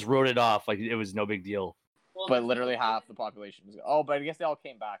like they just wrote it off like it was no big deal. but literally half the population was. Oh, but I guess they all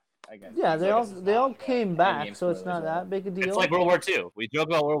came back. I guess. Yeah, So they I all guess it's they not all like a came Endgame back, so it's spoiler, not that big a deal. It's like World War II. We joke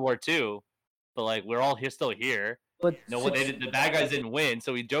about World War II, but like we're all still here. But No, what they did, the bad guys didn't win,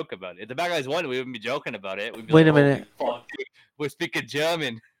 so we joke about it. If the bad guys won, we wouldn't be joking about it. We'd be Wait like, a minute. "Holy fuck, dude, we're speaking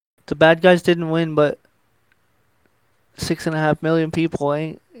German." the bad guys didn't win, but 6.5 million people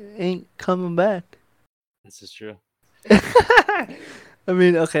ain't coming back. This is true. I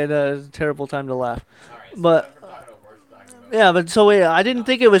mean, okay, that is a terrible time to laugh. But yeah, but so wait, I didn't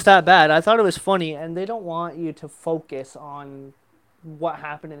think it was that bad. I thought it was funny, and they don't want you to focus on what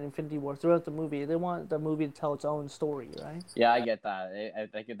happened in Infinity War throughout the movie. They want the movie to tell its own story, right? Yeah, I get that. I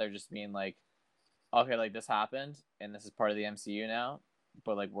think they're just being like, okay, like this happened, and this is part of the MCU now,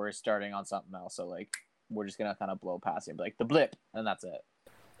 but like we're starting on something else, so like we're just gonna kind of blow past it, and be like the blip, and that's it.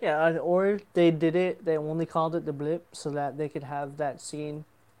 Yeah, or they did it. They only called it the blip so that they could have that scene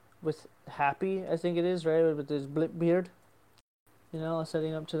with Happy, I think it is, right, with his blip beard. You know,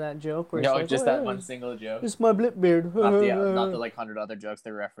 setting up to that joke where No, it's like, just "Oh, that yeah, one single joke. It's my blip beard. Not the like 100 other jokes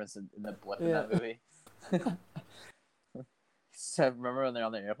they referenced in the blip in Yeah. that movie. So remember when they're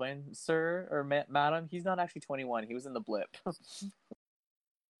on the airplane, sir or madam? He's not actually 21. He was in the blip.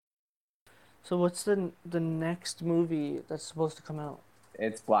 So what's the next movie that's supposed to come out?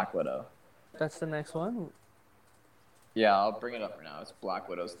 It's Black Widow. That's the next one? Yeah, I'll bring it up for now. It's Black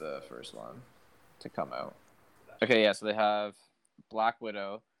Widow's the first one to come out. Okay, yeah. So they have Black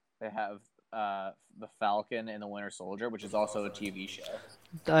Widow. They have the Falcon and the Winter Soldier, which is also a TV show.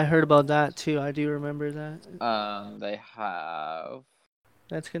 I heard about that too. I do remember that. They have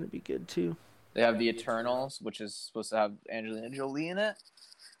That's gonna be good too. the Eternals, which is supposed to have Angelina Jolie in it.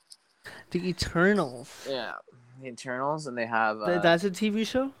 The Eternals. Yeah, the Eternals, and they have That's a TV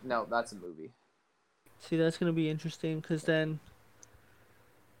show? no, that's a movie. See, that's gonna be interesting because then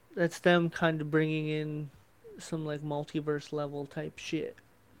that's them kind of bringing in some like multiverse level type shit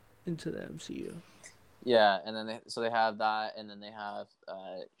into the MCU. Yeah, and then they have that, and then they have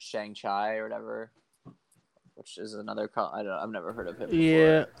Shang-Chi or whatever, which is another. I've never heard of him before.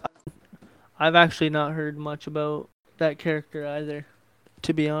 Yeah, I've actually not heard much about that character either,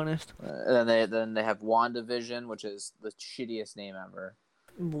 to be honest. And then they have WandaVision, which is the shittiest name ever.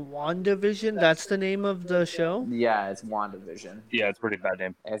 WandaVision, that's the name of the show? Yeah, it's WandaVision. Yeah, it's a pretty bad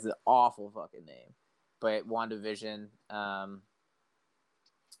name. It's an awful fucking name. But WandaVision,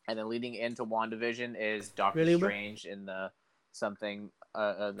 and then leading into WandaVision is Doctor Really, bro? Strange in the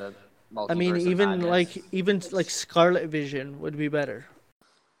the multiverse I mean, of even madness. like Scarlet Vision would be better.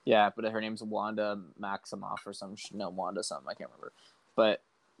 Yeah, but her name's Wanda Maximoff or Wanda something, I can't remember. But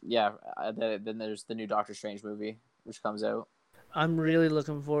yeah, then there's the new Doctor Strange movie, which comes out. I'm really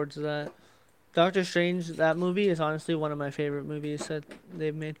looking forward to that. Doctor Strange, that movie is honestly one of my favorite movies that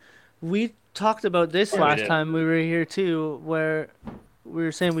they've made. We talked about this Yeah, we last did. time we were here too, where we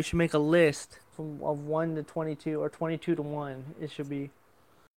were saying we should make a list of 1 to 22 or 22 to 1. It should be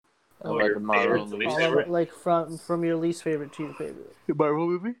Oh, Like your the Marvel favorites, movies. least all of favorite? it, like from your least favorite to your favorite. Marvel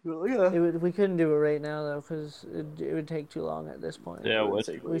movie? Yeah. We couldn't do it right now though because it would take too long at this point. Yeah, what?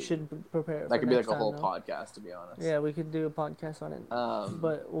 We should prepare. That for could be like next a time, whole though. podcast, to be honest. Yeah, we could do a podcast on it,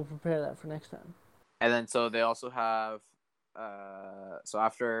 but we'll prepare that for next time. And then so they also have so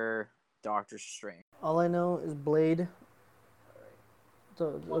after Doctor Strange. All I know is Blade, the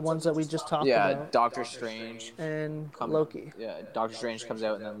ones that we just talked Yeah, about, Doctor Strange. and Come- Loki. Yeah, Doctor Strange comes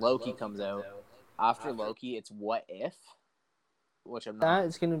out, and then Loki comes out. After Loki, it's What If? which I'm That not.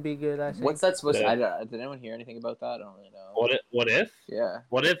 is gonna be good. I think. What's that supposed Yeah. to? Did anyone hear anything about that? I don't really know. What if? Yeah.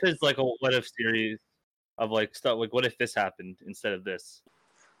 What if is like a what if series of like stuff like what if this happened instead of this?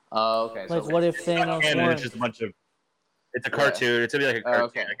 Oh, okay. Like, so what if It's not Thanos canon, won? it's just a bunch of. It's a Yeah. cartoon. It's gonna be like a cartoon,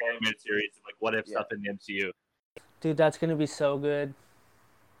 okay. like animated series of like what if Yeah. stuff in the MCU. Dude, that's gonna be so good.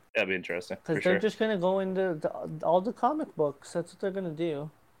 That'd be interesting Because for they're sure. just gonna go into all the comic books. That's what they're gonna do.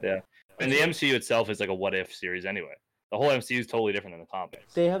 And the MCU itself is like a what if series anyway. The whole MCU is totally different than the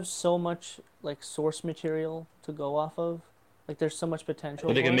comics. They have so much like source material to go off of. Like, there's so much potential.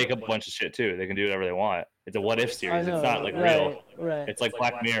 But they can for make it. up a bunch of shit too. They can do whatever they want. It's a what if I series. know, It's not like right, real. Right. It's like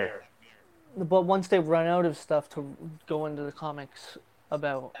Black Mirror. But once they run out of stuff to go into the comics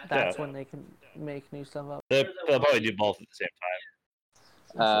about, that's when they can make new stuff up. They'll probably do both at the same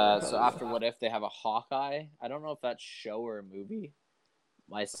time. So after What If, they have a Hawkeye. I don't know if that's show or a movie.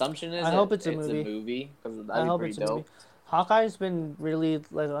 My assumption is I hope it's a movie. a movie because I that'd be hope pretty it's a dope. movie. Hawkeye's been really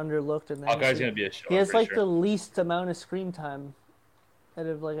like underlooked in the Hawkeye's MCU. gonna be a show. He has for like sure. the least amount of screen time out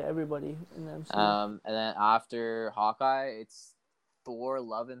of like everybody in the MCU. And then after Hawkeye, it's Thor: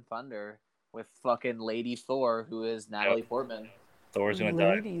 Love and Thunder with fucking Lady Thor, who is Natalie Portman. Thor's gonna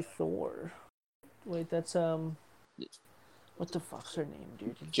die. Lady Thor. Wait, that's what the fuck's her name,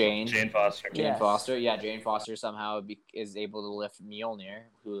 dude? Jane Foster. Jane Yes. Foster. Yeah, Jane Foster somehow is able to lift Mjolnir,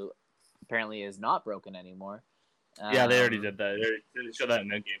 who apparently is not broken anymore. Yeah, they already did that. They showed that in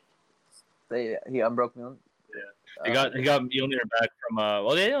Endgame. He unbroke Mjolnir. He got Mjolnir back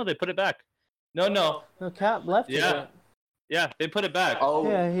from they put it back. No. No, Cap left Yeah. it. Yeah, they put it back. Oh,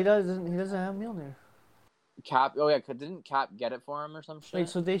 Yeah, he doesn't have Mjolnir. Cap. Oh yeah, didn't Cap get it for him or some shit? Wait,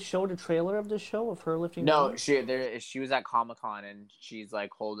 so they showed a trailer of the show of her lifting? No, Mjolnir? she was at Comic-Con and she's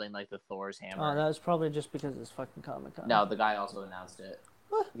like holding like the Thor's hammer. Oh, that was probably just because it's fucking Comic-Con. No, the guy also announced it.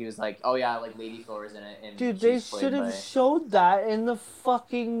 What? He was like, "Oh yeah, like Lady Thor is in it." And Dude, they she's played should have by- showed that in the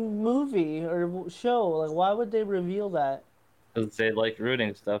fucking movie or show. Like, why would they reveal that? Because they like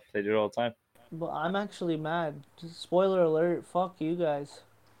ruining stuff. They do it all the time. But I'm actually mad. Spoiler alert! Fuck you guys.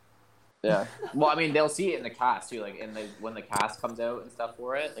 Yeah. Well, I mean, they'll see it in the cast too. Like when the cast comes out and stuff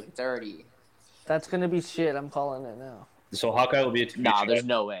for it, like it's already. That's gonna be shit. I'm calling it now. So Hawkeye will be a TV Nah, show. there's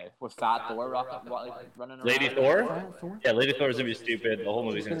no way with Fat Thor running around. Lady Thor? Fat Thor? Yeah, Lady Thor is gonna be stupid. The whole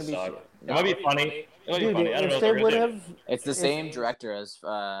movie's It's gonna gonna be suck. shit. It might be funny. It might be Dude, funny. I don't know if what they they're would gonna do. have, It's the same director as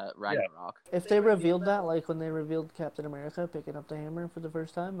Ragnarok. if they revealed that, like when they revealed Captain America picking up the hammer for the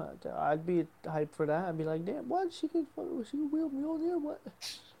first time, I'd be hyped for that. I'd be like, damn, what? She could wield Mjolnir? What?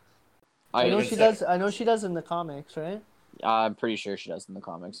 I know even she say- does. I know she does in the comics, right? I'm pretty sure she does in the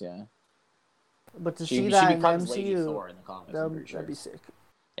comics. Yeah. But to She see that in the becomes Lady MCU, Thor in the comics. I'm pretty sure. that'd be sick.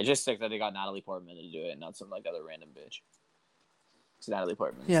 It's just sick that they got Natalie Portman to do it, and not some like other random bitch. It's Natalie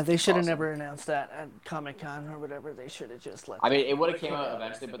Portman. Yeah, they should have Awesome. never announced that at Comic Con or whatever. They should have just let. I mean, it would have came out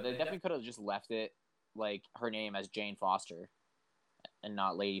eventually, but they definitely could have just left it like her name as Jane Foster, and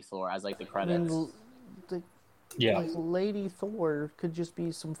not Lady Thor as like the I credits. mean, the, Yeah. like Lady Thor could just be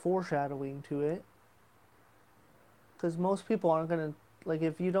some foreshadowing to it. Because most people aren't gonna like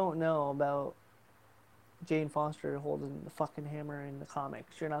if you don't know about Jane Foster holding the fucking hammer in the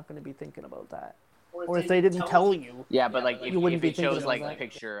comics, you're not gonna be thinking about that. Or if they didn't tell you, Yeah, but like if, You wouldn't if be it thinking shows about like that. a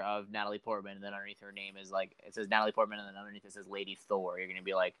picture of Natalie Portman and then underneath her name is like it says Natalie Portman and then underneath it says Lady Thor, you're gonna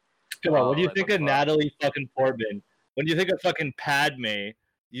be like, Come on, when you like, think what of the fuck? Natalie fucking Portman, when you think of fucking Padme, do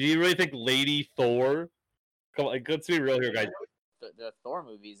you really think Lady Thor? Come on, like, let's be real here, guys. the Thor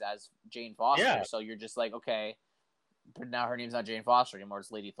movies as Jane Foster. Yeah. So you're just like, okay, but now her name's not Jane Foster anymore;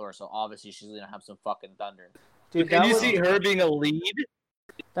 it's Lady Thor. So obviously she's gonna have some fucking thunder. dude, Can that, you was, see her being a lead?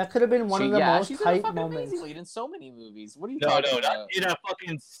 that could have been one of the most she's in a hype fucking moments. amazing lead in so many movies. What are you No, talking no, about? not in a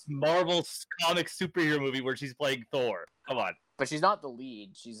fucking Marvel comic superhero movie where she's playing Thor. Come on. But she's not the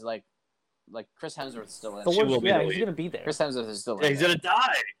lead. She's like Chris Hemsworth's still in. Thor's, She will be yeah, the he's lead. gonna be there. Chris Hemsworth is still in. Yeah, he's it. gonna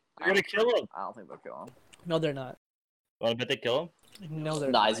die. They're gonna kill him. I don't think they'll kill him. No, they're not. Well, I bet they kill him. No,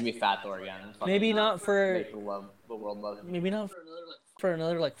 they're Nah, not. he's gonna be Fat Thor again. Fucking Maybe not for. make the world love him. Maybe not for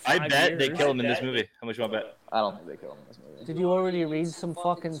another like I 5 bet years. they kill him in this movie. How much you want to bet? I don't think they kill him in this movie. Did you already read some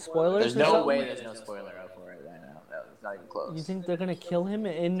fucking spoilers? There's or no something? way there's no spoiler out for it right now. No, it's not even close. You think they're gonna kill him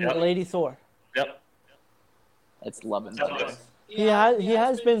in Yep. Lady Thor? Yep. It's Love and Yep. Thunder. He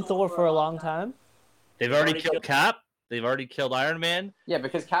has been Thor for a long time. They've already killed Cap. They've already killed Iron Man. Yeah,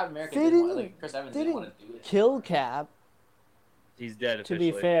 because Captain America They didn't want, didn't- like Chris Evans they didn't didn't want to do it. Kill Cap. He's dead To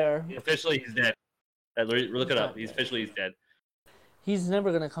officially. be fair, Officially, he's dead. Look it up. He's officially dead. he's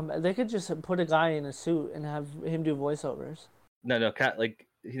never gonna come back. They could just put a guy in a suit and have him do voiceovers. No, Cap. Like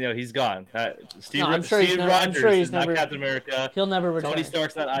he's gone. Steve, No, I'm sure he's Steve never- I'm Rogers sure he's is never- not Captain America. He'll never return. Tony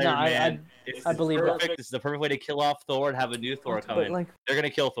Stark's not Iron No, Man. It's I believe that. perfect. This is the perfect way to kill off Thor and have a new Thor come But in. like, They're gonna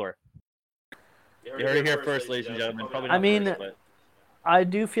kill Thor. You heard it here first, ladies and gentlemen. Probably not I mean, first, but I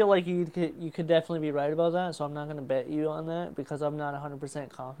do feel like you could definitely be right about that. So I'm not gonna bet you on that because I'm not 100%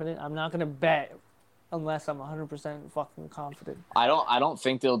 confident. I'm not gonna bet unless I'm 100% fucking confident. I don't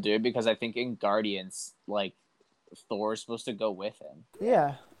think they'll do it because I think in Guardians, like, Thor's supposed to go with him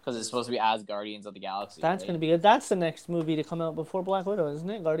Yeah, because it's supposed to be as Guardians of the Galaxy. that's right? gonna be good. That's the next movie to come out before Black Widow, isn't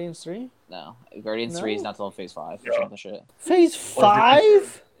it? Guardians 3? No, Guardians 3 is not till Phase 5 or Yeah. something shit. Phase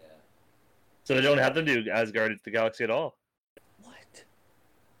 5? so they don't have to do Asgard of the Galaxy at all. What?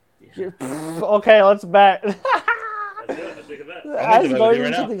 Okay, let's bet. I'm As thinking about it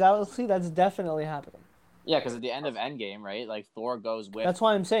Guardians right of the Galaxy, that's definitely happening. Yeah, because at the end of Endgame, right? Like Thor goes with. That's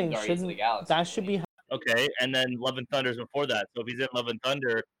why I'm saying Guardians of the shouldn't Galaxy, that should be Okay, and then Love and Thunder is before that. So if he's in Love and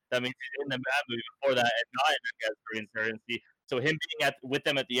Thunder, that means he's in the Mad movie before that and not in the Insurgency. So him being with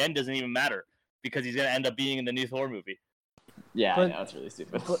them at the end doesn't even matter because he's gonna end up being in the new Thor movie. Yeah, But- I know, that's really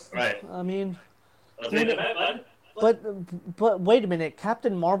stupid. but, Right. I mean, Let's make the bet, bud. but wait a minute.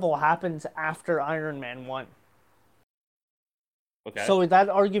 Captain Marvel happens after Iron Man 1. Okay. So that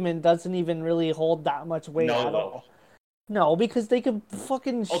argument doesn't even really hold that much weight No, at though. all. No, because they could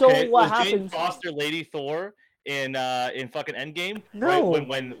fucking show Okay, what was Jane happens. Foster Lady Thor in fucking Endgame? No. Right?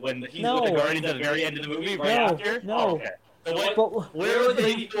 When he's No. with the Guardians at the very end of the movie, right No, after? no. Oh, okay. So what? But Where would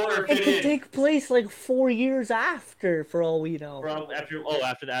Lady Thor it fit could in? take place like 4 years after, for all we know. After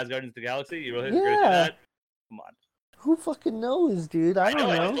the Asgardians of the Galaxy? You really Yeah. agree with that? Come on. Who fucking knows, dude? I don't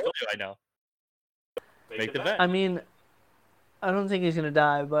I know. told you I know. Make the bet. I mean, I don't think he's gonna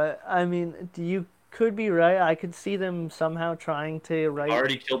die, but I mean, you could be right. I could see them somehow trying to write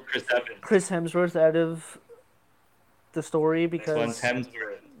Already killed Chris Evans. Chris Hemsworth out of the story Next one's because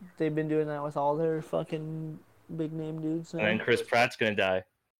Hemsworth. they've been doing that with all their fucking big name dudes And then now. Chris Pratt's gonna die.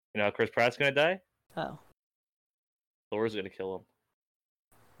 You know how Chris Pratt's gonna die? Oh, Thor's gonna kill him.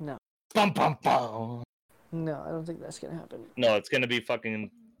 No. Bum bum bum. no, I don't think that's gonna happen. No, it's gonna be fucking.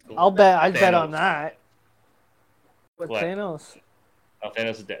 I'd bet on Thanos. that. But What? Thanos Oh, Thanos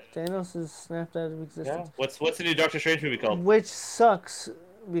is dead. is snapped out of existence. What's the new Doctor Strange movie called? Which sucks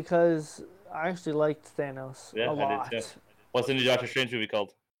because I actually liked Thanos Yeah, a I did lot. too. What's the new Doctor Strange movie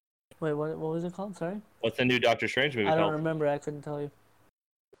called? Wait, what was it called? Sorry? What's the new Doctor Strange movie I don't called? remember. I couldn't tell you.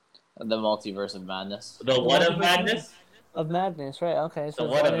 The Multiverse of Madness. The What of Madness? Of Madness, right? Okay, so The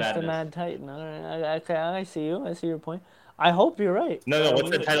What of Madness, the Madness. Mad Titan. All right, okay, I see you. I see your point. I hope you're right. No. What's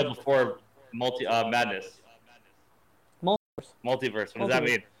the title before Madness? Multiverse. Multiverse. What does that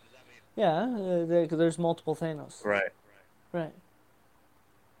mean? Yeah, there's multiple Thanos. Right. Right.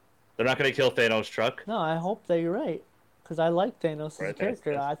 They're not gonna kill Thanos' truck. No, I hope that you're right. Because I like Thanos as a Right,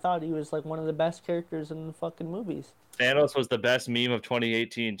 character. that's- I thought he was like one of the best characters in the fucking movies. Thanos was the best meme of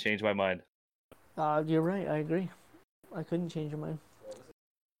 2018. Changed my mind. You're right. I agree. I couldn't change your mind.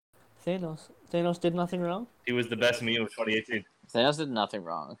 Thanos did nothing wrong. He was the best meme of 2018. Thanos did nothing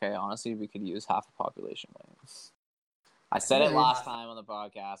wrong. Okay, honestly, we could use half the population. I said it Yeah, last time on the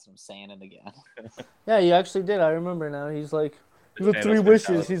podcast, and I'm saying it again. Yeah, you actually did. I remember now. He's like, you The got Thanos 3 wishes.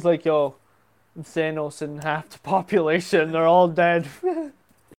 mentality. He's like, yo, Thanos and half the population. They're all dead.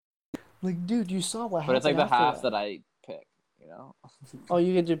 Like, dude, you saw what But happened. it's like the after half that. that I pick, you know? Oh,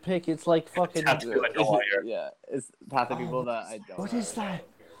 you get to pick. It's like fucking. Half the- I don't want your- Yeah, it's half the Oh, people that I don't. What is that?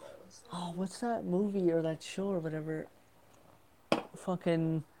 Oh, what's that movie or that show or whatever?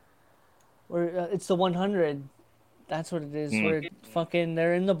 Fucking. Where it's the 100. That's what it is. Where fucking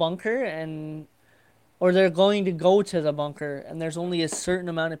they're in the bunker and. Or they're going to go to the bunker, and there's only a certain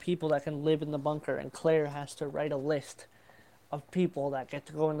amount of people that can live in the bunker, and Claire has to write a list of people that get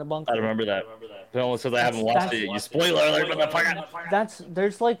to go in the bunker. I remember that. Only because I haven't watched it yet. You spoiler alert, motherfucker!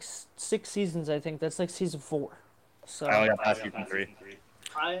 There's like 6 seasons, I think. That's like season 4. So I only got past season 3.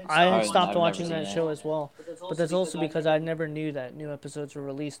 I I've stopped never watching seen that it. show as well. But that's also because I never knew that new episodes were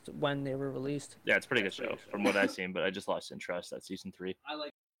released when they were released. Yeah, it's a pretty good show from what I've seen, but I just lost interest at season 3.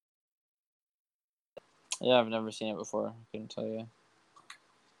 Yeah, I've never seen it before. I couldn't tell you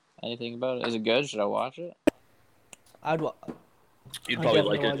anything about it. Is it good? Should I watch it? I'd You'd I'd probably definitely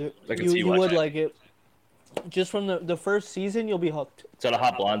like it. watch I can You, see you you would watching it. like it. Just from the first season, you'll be hooked. It's got a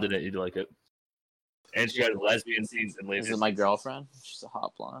hot blonde in it. You'd like it. And she got lesbian scenes and Is later. it my girlfriend? She's a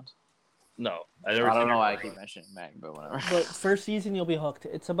hot blonde. No, I don't know why I keep mentioning Meg, but whatever. But first season, you'll be hooked.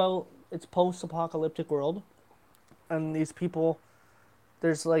 It's post-apocalyptic world, and these people,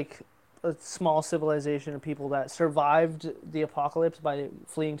 there's like a small civilization of people that survived the apocalypse by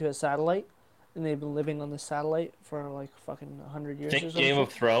fleeing to a satellite, and they've been living on the satellite for like fucking 100 years. Think or some Game shit.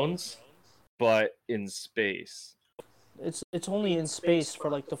 of Thrones, but in space. It's only in space for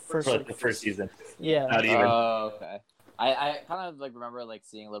like the first For like the first season. Yeah. Not even. Oh, okay. I kind of like remember like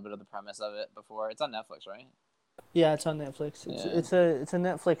seeing a little bit of the premise of it before. It's on Netflix, right? Yeah, it's on Netflix. It's a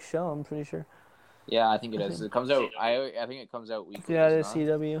Netflix show. I'm pretty sure. Yeah, I think it is. It comes out. I think it comes out weekly. Yeah, does it's it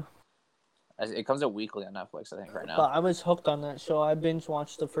not? CW. It comes out weekly on Netflix, I think, right now. But I was hooked on that show. I binge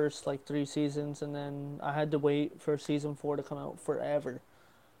watched the first like 3 seasons, and then I had to wait for season 4 to come out forever.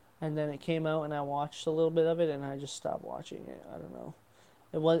 And then it came out, and I watched a little bit of it, and I just stopped watching it. I don't know.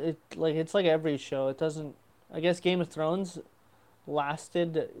 It's like every show. It doesn't. I guess Game of Thrones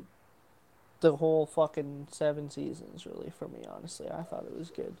lasted the whole fucking 7 seasons, really, for me. Honestly, I thought it was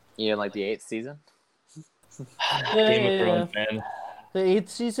good. Even like the 8th season. Game of Thrones, man. The 8th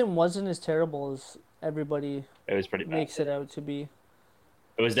season wasn't as terrible as everybody It was pretty bad. makes it out to be.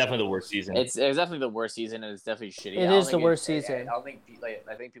 It was definitely the worst season. It was definitely the worst season, and it's definitely shitty. It is the worst season. I don't think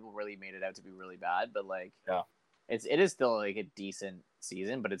I think people really made it out to be really bad, but like Yeah. it is still like a decent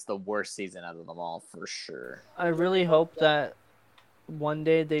season, but it's the worst season out of them all for sure. I really hope that one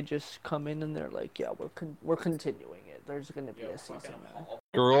day they just come in and they're like, yeah, we're continuing it. There's gonna be a season now.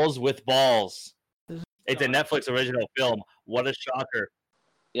 Girls with Balls. It's a Netflix original film. What a shocker.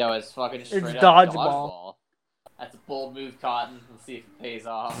 Yeah, it's fucking straight It's up dodgeball. That's a bold move, Cotton. Let's see if it pays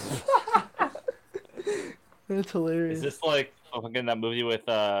off. That's hilarious. Is this like fucking that movie with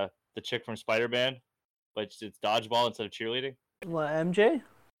the chick from Spider-Man? But it's dodgeball instead of cheerleading? What, MJ?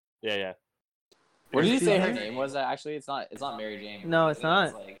 Yeah. What did you say her Jane? name was? Actually, it's not Mary Jane. No, it's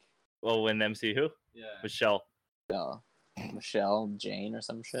not. like, Well, when MC who? yeah. Michelle. No. Michelle Jane or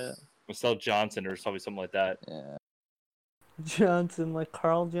some shit. Michelle Johnson or something like that. Yeah. Johnson, like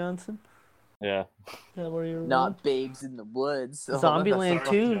Carl Johnson? Yeah. Yeah, where you're Not Babes in the Woods. Zombieland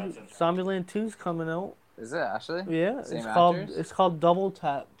Sorry, 2. Johnson. Zombieland 2's coming out. Is it actually? Yeah, Same it's actors? called Double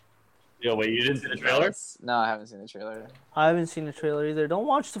Tap. Yo, wait, you didn't see the trailer? No, I haven't seen the trailer. I haven't seen the trailer either. Don't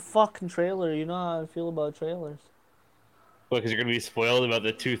watch the fucking trailer. You know how I feel about trailers. Because you're gonna be spoiled about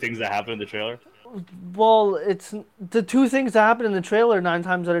the 2 things that happen in the trailer. Well, it's the 2 things that happen in the trailer 9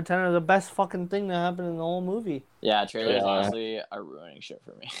 times out of 10 are the best fucking thing that happened in the whole movie. Yeah, trailers Yeah. honestly are ruining shit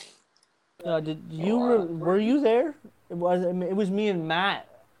for me. Did you were you there? It was me and Matt.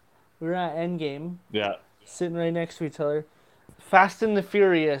 We were at Endgame, Yeah. sitting right next to each other. Fast and the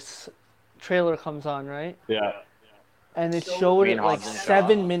Furious trailer comes on, right? Yeah. And it showed Me it and like Hobbs and Shaw.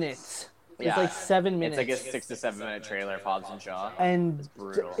 7 minutes. It's Yeah. like 7 It's minutes. like a 6 to 7 minute trailer of Hobbs and Shaw. And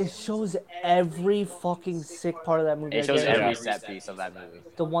brutal. it shows every fucking sick part of that movie. It shows Like, every set piece of that movie.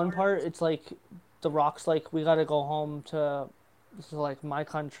 the one part, it's like The Rock's like, we gotta go home to like my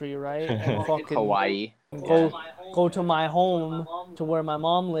country, right? And fucking Hawaii. go to my home to where my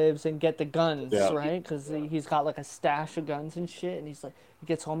mom lives and get the guns, Yeah. right? Because he's got like a stash of guns and shit. And he's like, he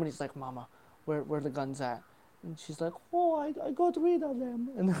gets home and he's like, Mama, where the guns at? And she's like, oh, I got 3 of them.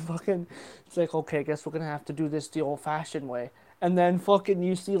 And then fucking, it's like, okay, I guess we're gonna have to do this the old-fashioned way. And then fucking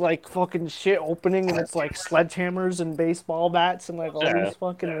you see like fucking shit opening and it's like sledgehammers and baseball bats and like all Yeah. these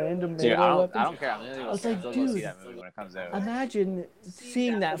fucking random Dude, melee I weapons. don't care. I'm gonna I was like, still go see dude, that movie when it comes out. Imagine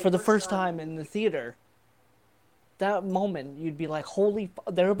seeing that for the first time in the theater. That moment, you'd be like, holy,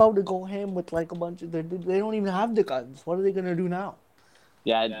 they're about to go ham with like a bunch of, they don't even have the guns. What are they gonna do now?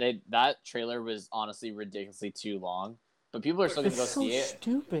 Yeah, that trailer was honestly ridiculously too long. But people are still gonna It's go so see it.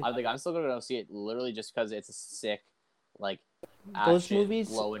 stupid. I'm still gonna go see it literally just because it's a sick, like, Those action, movies-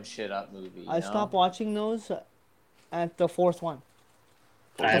 blowing shit up movie. I stopped watching those at the 4th one.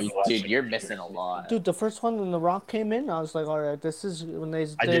 I haven't watched Dude, it. you're missing a lot. Dude, the first one when The Rock came in, I was like, all right, this is when I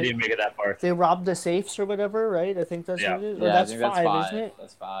didn't even make it that far. they robbed the safes or whatever, right? I think that's Yeah. what it is. Or Yeah, I that's think 5, isn't it?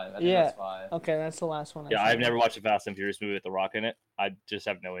 That's 5. I think Yeah. that's 5. Okay, that's the last one. I Yeah, saw. I've never watched a Fast and Furious movie with The Rock in it. I just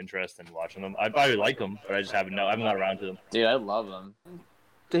have no interest in watching them. I probably like them, but I just haven't. I'm not around to them. Dude, I love them.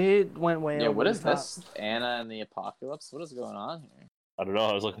 They went way Yeah, over what the is top. this? Anna and the Apocalypse? What is going on here? I don't know.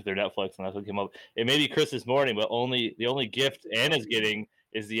 I was looking through Netflix and that's what came up. It may be Christmas morning, but the only gift Anna's getting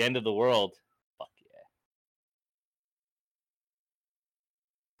is the end of the world. Fuck yeah.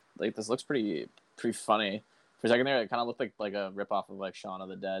 Like, this looks pretty funny. For a second there, it kind of looked like a ripoff of like Shaun of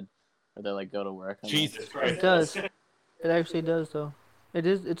the Dead, where they like go to work. And, Jesus It Christ. does. It actually does, though. It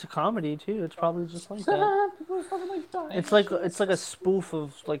is. It's a comedy too. It's probably just like that. People are fucking like dying. It's like a spoof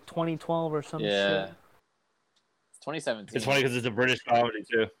of like 2012 or some Yeah. shit. It's 2017. It's funny because it's a British comedy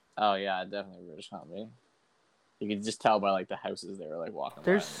too. Oh yeah, definitely British comedy. You can just tell by like the houses they were like walking.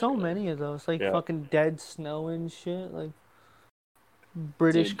 There's by and so shit. many of those, like Yeah. fucking Dead Snow and shit, like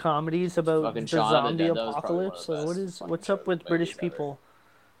British Dude, comedies about fucking the Shaun of the zombie Dead, that was probably one of apocalypse. the Like, best fucking what's up with movies British ever. people?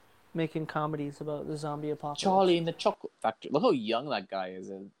 making comedies about the zombie apocalypse. Charlie in the Chocolate Factory. Look how young that guy is,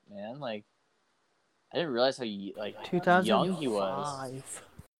 man. Like, I didn't realize how young he was. 2005.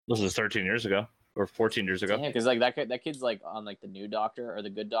 This was 13 years ago or 14 years ago. Yeah, because like that kid's like on like the New Doctor or the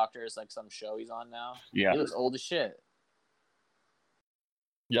Good Doctor is like some show he's on now. Yeah. He looks old as shit.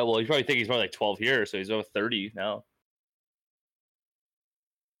 Yeah, well, you probably think he's probably like 12 here, so he's over 30 now.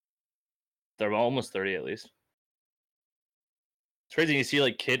 They're almost 30 at least. It's crazy. You see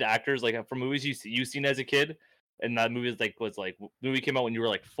like kid actors like from movies you seen as a kid, and that movie movie came out when you were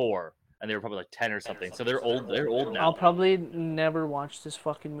like 4, and they were probably like 10 or something. So they're old. They're old now. I'll probably never watch this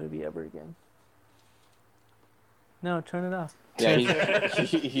fucking movie ever again. No, turn it off. Yeah,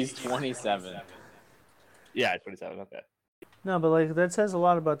 he's 27. Yeah, 27. Okay. No, but like that says a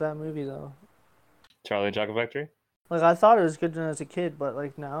lot about that movie though. Charlie and Chocolate Factory. Like I thought it was good when I was a kid, but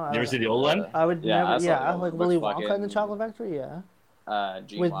like now You ever see the old one? I would Yeah, I never. saw Yeah, the old like one Willy with Wonka and the fucking- Chocolate Factory. Yeah,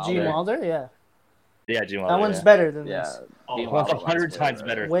 Gene with Wilder. Gene Wilder. Yeah, Yeah, Gene that Wilder. one's better than Yeah, this. Gene Oh, Wilder 100 was times way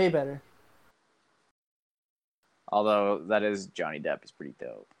better. Way better. Although that is Johnny Depp is pretty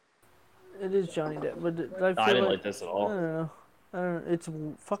dope. It is Johnny Depp, but I feel I didn't like this at I all. don't know. It's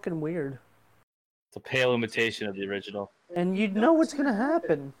fucking weird, It's a pale imitation of the original. and you know what's gonna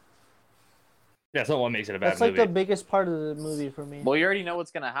happen. Yeah, that's not what makes it a bad That's like movie. the biggest part of the movie for me. Well, you already know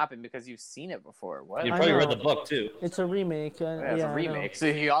what's gonna happen because you've seen it before. What? You I probably read know. the book too. It's a remake. Yeah, it's a I know. remake, so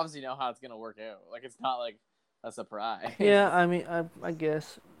you obviously know how it's gonna work out. Like it's not like a surprise. Yeah, I mean, I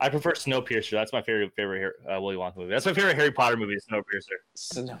guess. I prefer Snowpiercer. That's my favorite Willy Wonka movie. That's my favorite Harry Potter movie. Is Snowpiercer.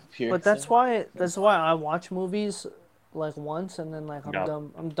 Snowpiercer. But that's why I watch movies like once and then like Yeah.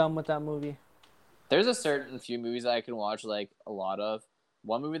 I'm done with that movie. There's a certain few movies I can watch like a lot of.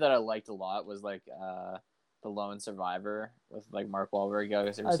 One movie that I liked a lot was like The Lone Survivor with like Mark Wahlberg. You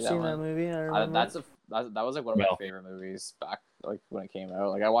guys ever I've see seen that that one? movie. I remember. That was like one of my No. favorite movies back like when it came out.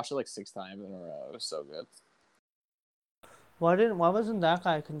 Like I watched it like 6 times in a row. It was so good. Why wasn't that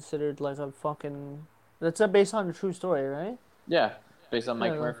guy considered like a fucking? That's based on a true story, right? Yeah, based on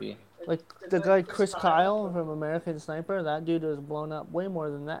Mike Yeah. Murphy. Like the guy Chris Kyle from American Sniper, that dude was blown up way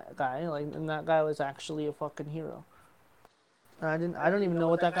more than that guy. Like, and that guy was actually a fucking hero. And I don't even know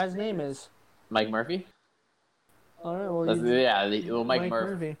what that guy's name is. Mike Murphy? All right, well, Mike Mike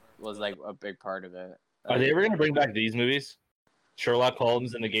Murphy was like a big part of it. Are they ever gonna bring back these movies? Sherlock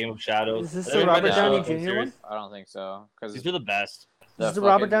Holmes and the Game of Shadows. Is this Are they the gonna bring Robert back Downey Sherlock Holmes Jr. series? one? I don't think so. Cause These are the best. Is this the fucking-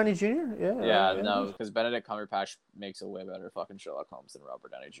 Robert Downey Jr.? Yeah. Yeah, no, because Benedict Cumberbatch makes a way better fucking Sherlock Holmes than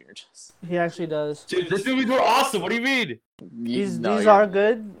Robert Downey Jr. does. He actually does. Dude, these movies were awesome. What do you mean? These No, are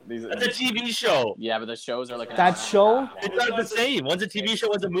good. That's a TV show. Yeah, but the shows are like an That hour show? and a half It's long. not the same. One's a TV show,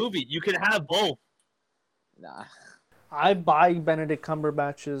 one's a movie. You can have both. Nah. I buy Benedict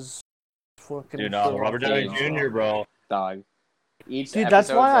Cumberbatch's fucking. Dude, no, Robert Downey Fucking- Jr., bro. Dog. Each Dude, that's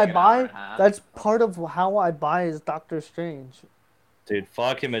episode's why like I an hour and a buy. half. That's part of how I buy is Doctor Strange. Dude,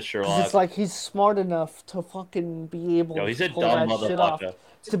 fuck him as 'Cause Sherlock. it's like he's smart enough to fucking be able Yo, he's a to pull dumb that shit off motherfucker.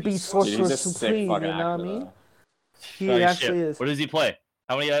 to be Dude, Sorcerer he's a sick Supreme. You fucking know what I actor, mean? though. He Holy actually shit. is. What does he play?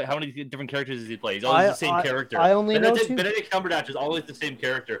 How many different characters does he play? He's always the same character. I only know two. Benedict Cumberbatch is always the same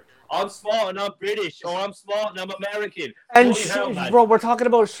character. I'm smart and I'm British, or I'm smart and I'm American. And Holy hell, man. bro, we're talking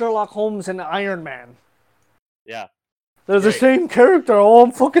about Sherlock Holmes and Iron Man. Yeah. They're the Great. same character. Oh,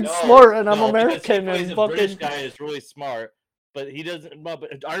 I'm fucking smart and I'm no, because American he plays and a British fucking. guy is really smart, but he doesn't. But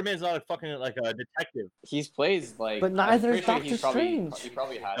Iron Man's not a fucking like a detective. He's plays like. But neither I'm is pretty sure Doctor Strange. He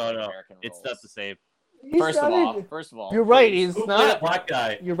probably had No, like, no, American roles. it's not the same. He's First of not all, You're right. please. He's Who played a not. black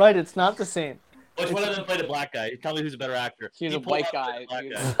guy? You're right. It's not the same. Which one of them played a black guy? Tell me who's a better actor. He was He a pulled white up guy. black He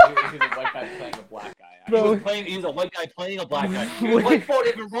guy. was a white guy playing a black guy. He Bro. was playing. He's a white guy playing a black guy. He was playing 4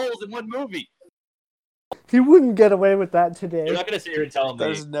 different roles in one movie. He wouldn't get away with that You're today. not gonna sit here and tell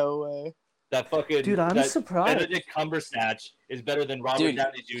me no way. that fucking Dude, I'm that surprised. Benedict Cumberbatch is better than Robert Dude,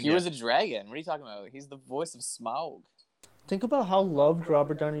 Downey Jr. he was a dragon. What are you talking about? He's the voice of Smaug. Think about how loved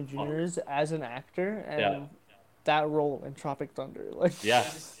Robert Downey Jr. is as an actor and Yeah. that role in Tropic Thunder. Like, Yeah,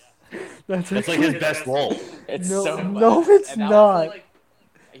 that's that's like actually- his best role. It's No- so no, bad. it's And that was, not. like,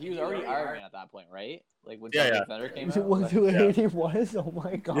 he was already Iron Man at that point, right? Like when Yeah, Tropic yeah. Thunder came Is out. it what Like, he was? Oh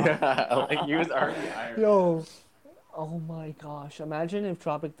my god. yeah, like he was already Iron Man. Yo. Oh my gosh. Imagine if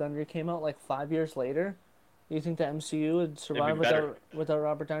Tropic Thunder came out like 5 years later. Do you think the MCU would survive better. without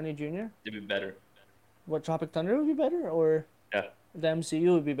Robert Downey Jr.? It'd be better What, Tropic Thunder would be better? Or Yeah. the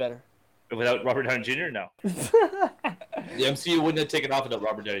MCU would be better? without Robert Downey Jr. No, the MCU wouldn't have taken off without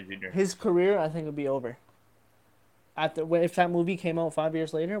Robert Downey Jr. His career, I think, would be over. If that movie came out 5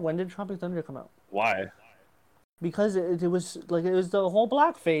 years later, when did Tropic Thunder come out? Why? because it was like it was the whole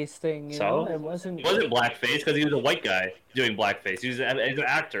blackface thing, you know. So? It wasn't. He wasn't blackface because he was a white guy doing blackface. He's an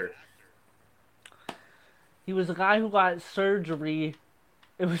actor. He was a guy who got surgery.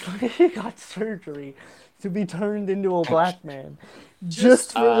 It was like he got surgery to be turned into a black man,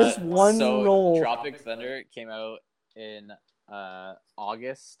 just for this one so role. Tropic Thunder came out in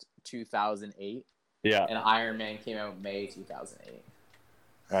August 2008, Yeah. and Iron Man came out May 2008.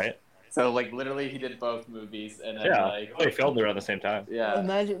 Right. So like literally, he did both movies, and then Yeah. like They filmed around the same time. yeah.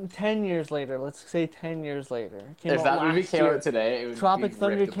 Imagine 10 years later. Let's say 10 years later. Came If out that movie last came year. out today, it would Tropic be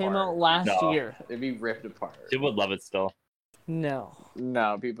Thunder ripped came apart. out last No. year. It'd be ripped apart. People would love it still. No.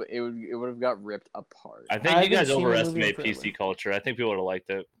 No, people, it would have got ripped apart. I think I you guys haven't seen a movie in overestimate forever. PC culture. I think people would have liked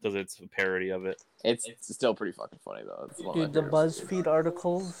it because it's a parody of it. It's still pretty fucking funny though. It's one of Dude, the my favorite movies. BuzzFeed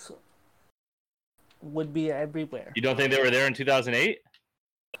articles would be everywhere. You don't think they were there in 2008?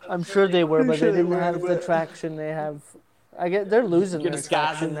 I'm sure they were, but sure they they didn't were, have the but- traction they have. I get they're losing Get their a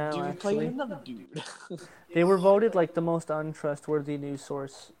Scott traction and now. dude playing Actually, another dude. they were voted like the most untrustworthy news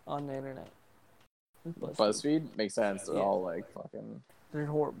source on the internet. BuzzFeed makes sense. They're Yeah. all like fucking. They're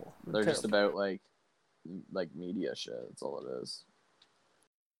horrible. They're just terrible. about like media shit. That's all it is.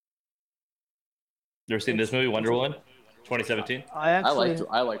 You ever seen this movie, Wonder Woman, 2017? I actually,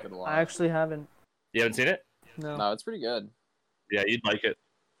 I liked it a lot. I actually haven't. You haven't seen it? No, No, it's pretty good. Yeah, you'd like it.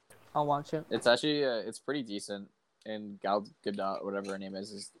 I'll watch it. It's actually it's pretty decent. And Gal Gadot, whatever her name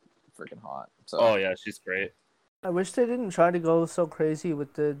is freaking hot. So Oh yeah, she's great. I wish they didn't try to go so crazy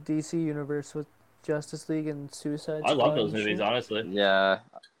with the DC universe with Justice League and Suicide I love Squad those and movies, shit. honestly. yeah,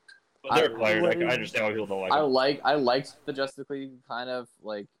 But they're I- acquired. Like, I understand why people don't like I them. liked the Justice League kind of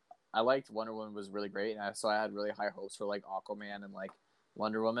like I liked Wonder Woman was really great, and so I had really high hopes for like Aquaman and like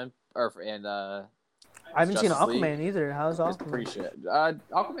Wonder Woman I haven't seen Justice League Aquaman either. How's It's Aquaman? pretty shit.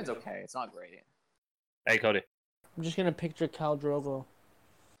 Aquaman's okay. It's not great. Hey, Cody. I'm just gonna picture Khal Drogo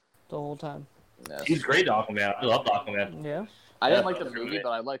the whole time. Yeah. He's great, Aquaman. I love Aquaman. Yeah. I didn't Yeah, like the that's movie, great. but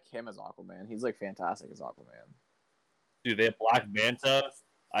I like him as Aquaman. He's like fantastic as Aquaman. Dude, they have Black Manta.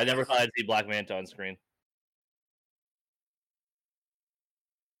 I never thought I'd see Black Manta on screen.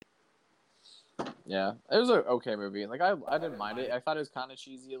 Yeah, it was an okay movie. Like I didn't mind it. I thought it was kind of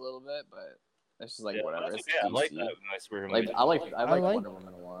cheesy a little bit, but it's just like Yeah, whatever. that's It's okay. I like DC. that nice superhero Like movie. I like like- Wonder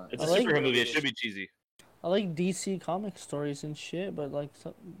Woman a lot. It's I a like- superhero movie. It should be cheesy. I like DC comic stories and shit, but like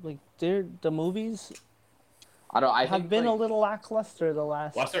the movies I don't. I have think been like, a little lackluster the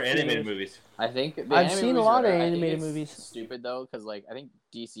last. Watch their few animated years. movies. I think the I've animated seen a movies lot are- of I think animated it's movies. Stupid though, because like I think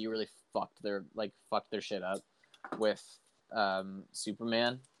DC really fucked their shit up with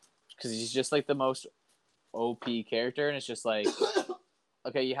Superman, because he's just like the most OP character, and it's just like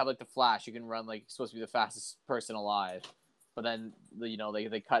okay, you have like the Flash, you can run like you're supposed to be the fastest person alive, but then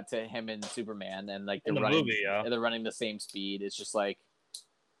they cut to him and Superman, and like they're In the running, movie, yeah. and they're running the same speed. It's just like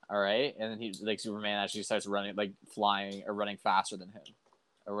all right, and then he like Superman actually starts running like flying or running faster than him,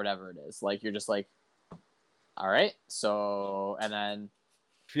 or whatever it is. Like you're just like, all right, so and then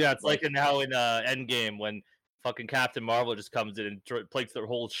Yeah, it's like in Endgame when fucking Captain Marvel just comes in and plates their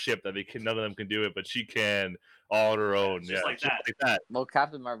whole ship that none of them can do it, but she can all on her own. Just Yeah, like just that. like that. well,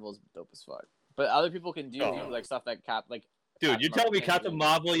 Captain Marvel is dope as fuck, but other people can do Oh. like stuff that like. Dude, Captain you telling me Marvel can't Captain do.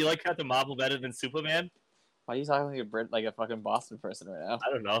 Marvel? You like Captain Marvel better than Superman? Why are you talking like a fucking Boston person right now?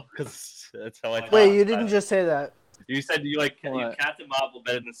 I don't know, because that's how I. Wait, thought. you didn't just say that. You said you like What? Captain Marvel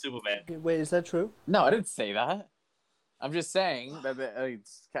better than Superman. Wait, is that true? No, I didn't say that. I'm just saying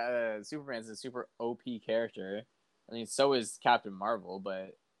that Superman's a super OP character. I mean, so is Captain Marvel,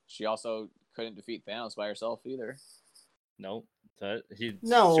 but she also couldn't defeat Thanos by herself either. No,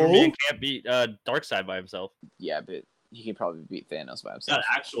 No. Superman can't beat Darkseid by himself. Yeah, but he could probably beat Thanos by Not himself.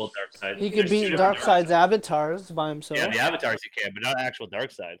 actual Darkseid. He could There's two beat different Darkseid's avatars by himself. Yeah, the avatars he can, but not actual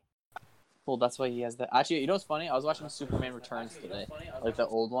Darkseid. Well, that's why he has that. Actually, you know what's funny? I was watching Superman Returns today, like the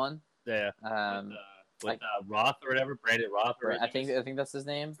old one. Yeah, Like, Roth or whatever, Brandon Roth. Or I think that's his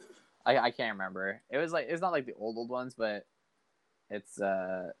name. I can't remember. It was like it's not like the old ones, but it's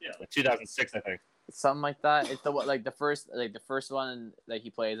like 2006, I think. something like that. It's the first one that he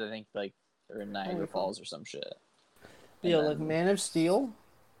plays. I think like they're in Niagara Falls or some shit. Yeah, And like then- Man of Steel.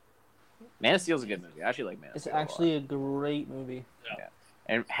 Man of Steel's a good movie. I actually like Man of It's Steel. a lot. actually a great movie.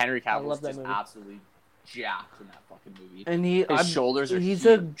 And Henry I Cavill's love that just movie. absolutely jacked in that fucking movie. And His shoulders are he's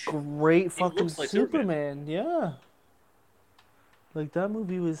huge. a great fucking looks like Superman. Yeah. Like that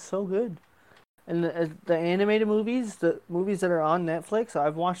movie was so good. And the animated movies, the movies that are on Netflix,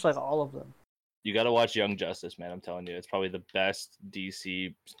 I've watched like all of them. You gotta watch Young Justice, man. I'm telling you, it's probably the best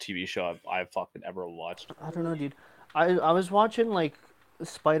DC TV show I've fucking ever watched. I don't know, dude. I was watching like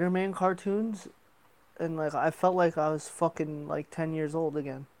Spider-Man cartoons, and like I felt like I was fucking like 10 years old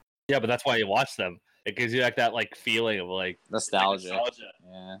again. Yeah, but that's why you watch them. It gives you like that like feeling of like Nostalgia. Like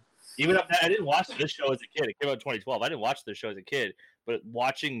Yeah. Even if I didn't watch this show as a kid. It came out in 2012. I didn't watch this show as a kid, but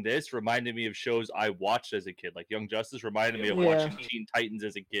watching this reminded me of shows I watched as a kid. Like Young Justice reminded me of Yeah. watching Teen Titans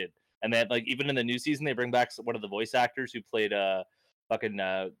as a kid. And then like even in the new season, they bring back one of the voice actors who played fucking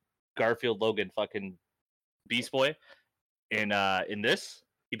Garfield Logan, fucking Beast Boy. In this,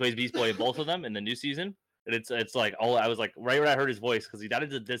 he plays Beast Boy in both of them in the new season. And it's like, oh, I was like, right when I heard his voice, because he does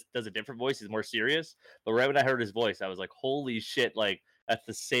a different voice, he's more serious. But right when I heard his voice, I was like, holy shit, like that's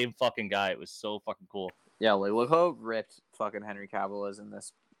the same fucking guy. It was so fucking cool. Yeah, like look how ripped fucking Henry Cavill is in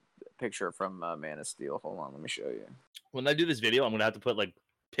this picture from Man of Steel. Hold on, let me show you. When I do this video, I'm gonna have to put like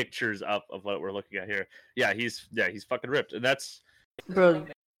pictures up of what we're looking at here. Yeah, he's fucking ripped, and that's Bro,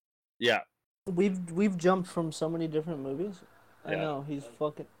 yeah. we've jumped from so many different movies. I Yeah. know he's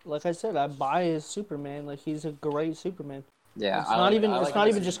fucking. Like I said, I buy his Superman. Like he's a great Superman. Yeah, It's not even. It's not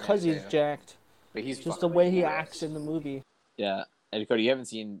even just Superman because he's too. jacked. But he's Just the fucking way he ripped. acts in the movie. Yeah, and Cody, you haven't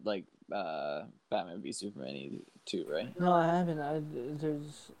seen like Batman v Superman 2, right? No, I haven't.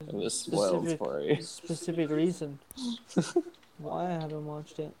 There's It was spoiled specific- for you. specific reason why I haven't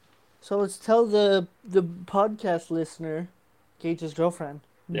watched it. So let's tell the podcast listener, Gage's girlfriend,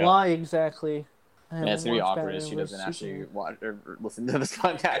 Yeah. why exactly. I Yeah, it's gonna be haven't watched awkward if Batman she versus doesn't actually Superman. watch or listen to this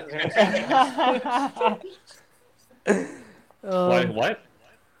podcast. What?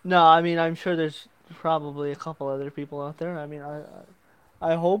 No, I mean I'm sure there's probably a couple other people out there. I mean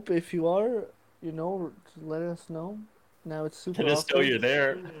I hope if you are, let us know. Now it's super Just know awkward. you're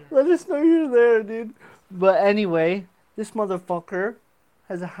there. Let us know you're there, dude. But anyway, this motherfucker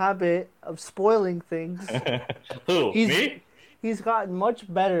has a habit of spoiling things. Who? He's- Me? He's gotten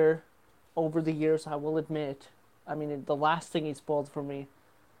much better over the years, I will admit. I mean, the last thing he spoiled for me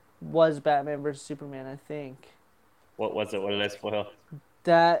was Batman vs. Superman, I think. What was it? What did I spoil?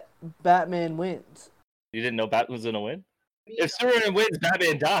 That Batman wins. You didn't know Batman was gonna win? If Superman wins,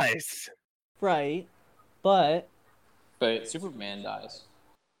 Batman dies. Right. But But Superman dies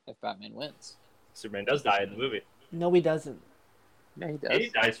if Batman wins. Superman does die in the movie. no, he doesn't. Yeah, he He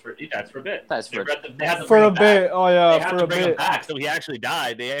dies for a bit. Dies for- They had to For bring a him back. bit. Oh, yeah, They had for to a bring him bit. back, so he actually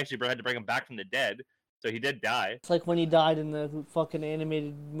died. They actually had to bring him back from the dead, so he did die. It's like when he died in the fucking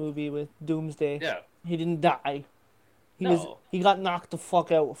animated movie with Doomsday. Yeah. He didn't die. No. He got knocked the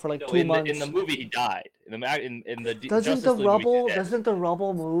fuck out for like No, 2 months. in the movie, he died. In the Doesn't Justice the League movie, rubble he did. doesn't the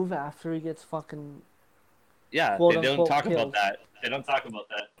rubble move after he gets fucking Yeah, quote, they don't unquote, talk killed? about that. They don't talk about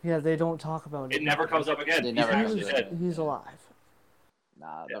that. Yeah, they don't talk about It it. never comes up again. They He's never actually actually- dead. He's alive.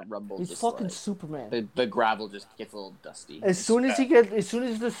 Nah, Yeah. the rumble He's just fucking like, Superman. the gravel just gets a little dusty. As soon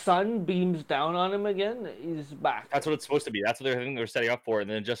as the sun beams down on him again, he's back. That's what it's supposed to be. That's what they were setting up for. And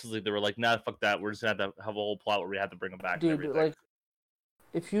then Justice League, they were like, "Nah, fuck that. We're just gonna have to have a whole plot where we have to bring him back." and Dude, everything." like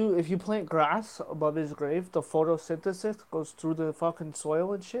if you plant grass above his grave, the photosynthesis goes through the fucking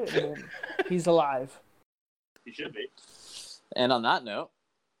soil and shit, and boom, he's alive. He should be, And on that note,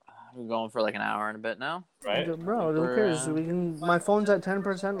 we're going for like an hour and a bit now. right? Bro, who We're, cares? We can. My phone's at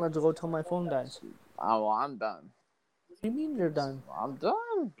 10%. Let's go till my phone dies. Oh, well, I'm done. What do you mean you're done? I'm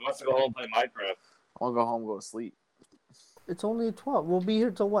done. He wants to go home and play Minecraft. I want to go home and go to sleep. It's only 12. We'll be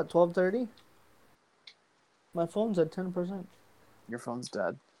here till what? 12:30. My phone's at 10%. Your phone's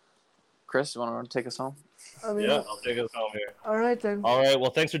dead. Chris, you want to take us home? I mean, Yeah, I'll take us home here. all right then. All right.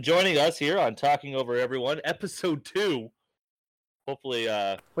 Well, thanks for joining us here on Talking Over Everyone, episode 2. Hopefully,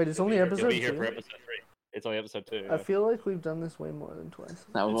 Wait, it's only you'll episode be here 2? for episode 3. It's only episode 2. I feel like we've done this way more than twice.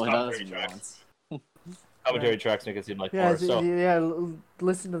 No, we've It's only done this commentary once. Commentary tracks make it seem like Yeah, more. So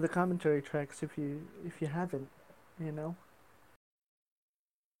listen to the commentary tracks if you haven't, you know.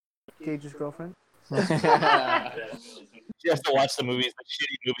 Gage's girlfriend. she has to watch the movies, the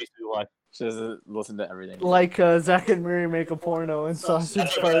shitty movies we watch. She doesn't listen to everything. Like Zach and Miri make a porno and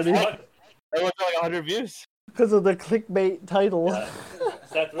sausage party That was like 100 views. because of the clickbait title. Yeah.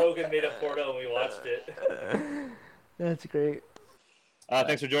 Seth Rogen made a porno and we watched it. That's great.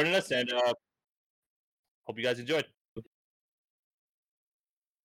 Thanks for joining us, and hope you guys enjoyed.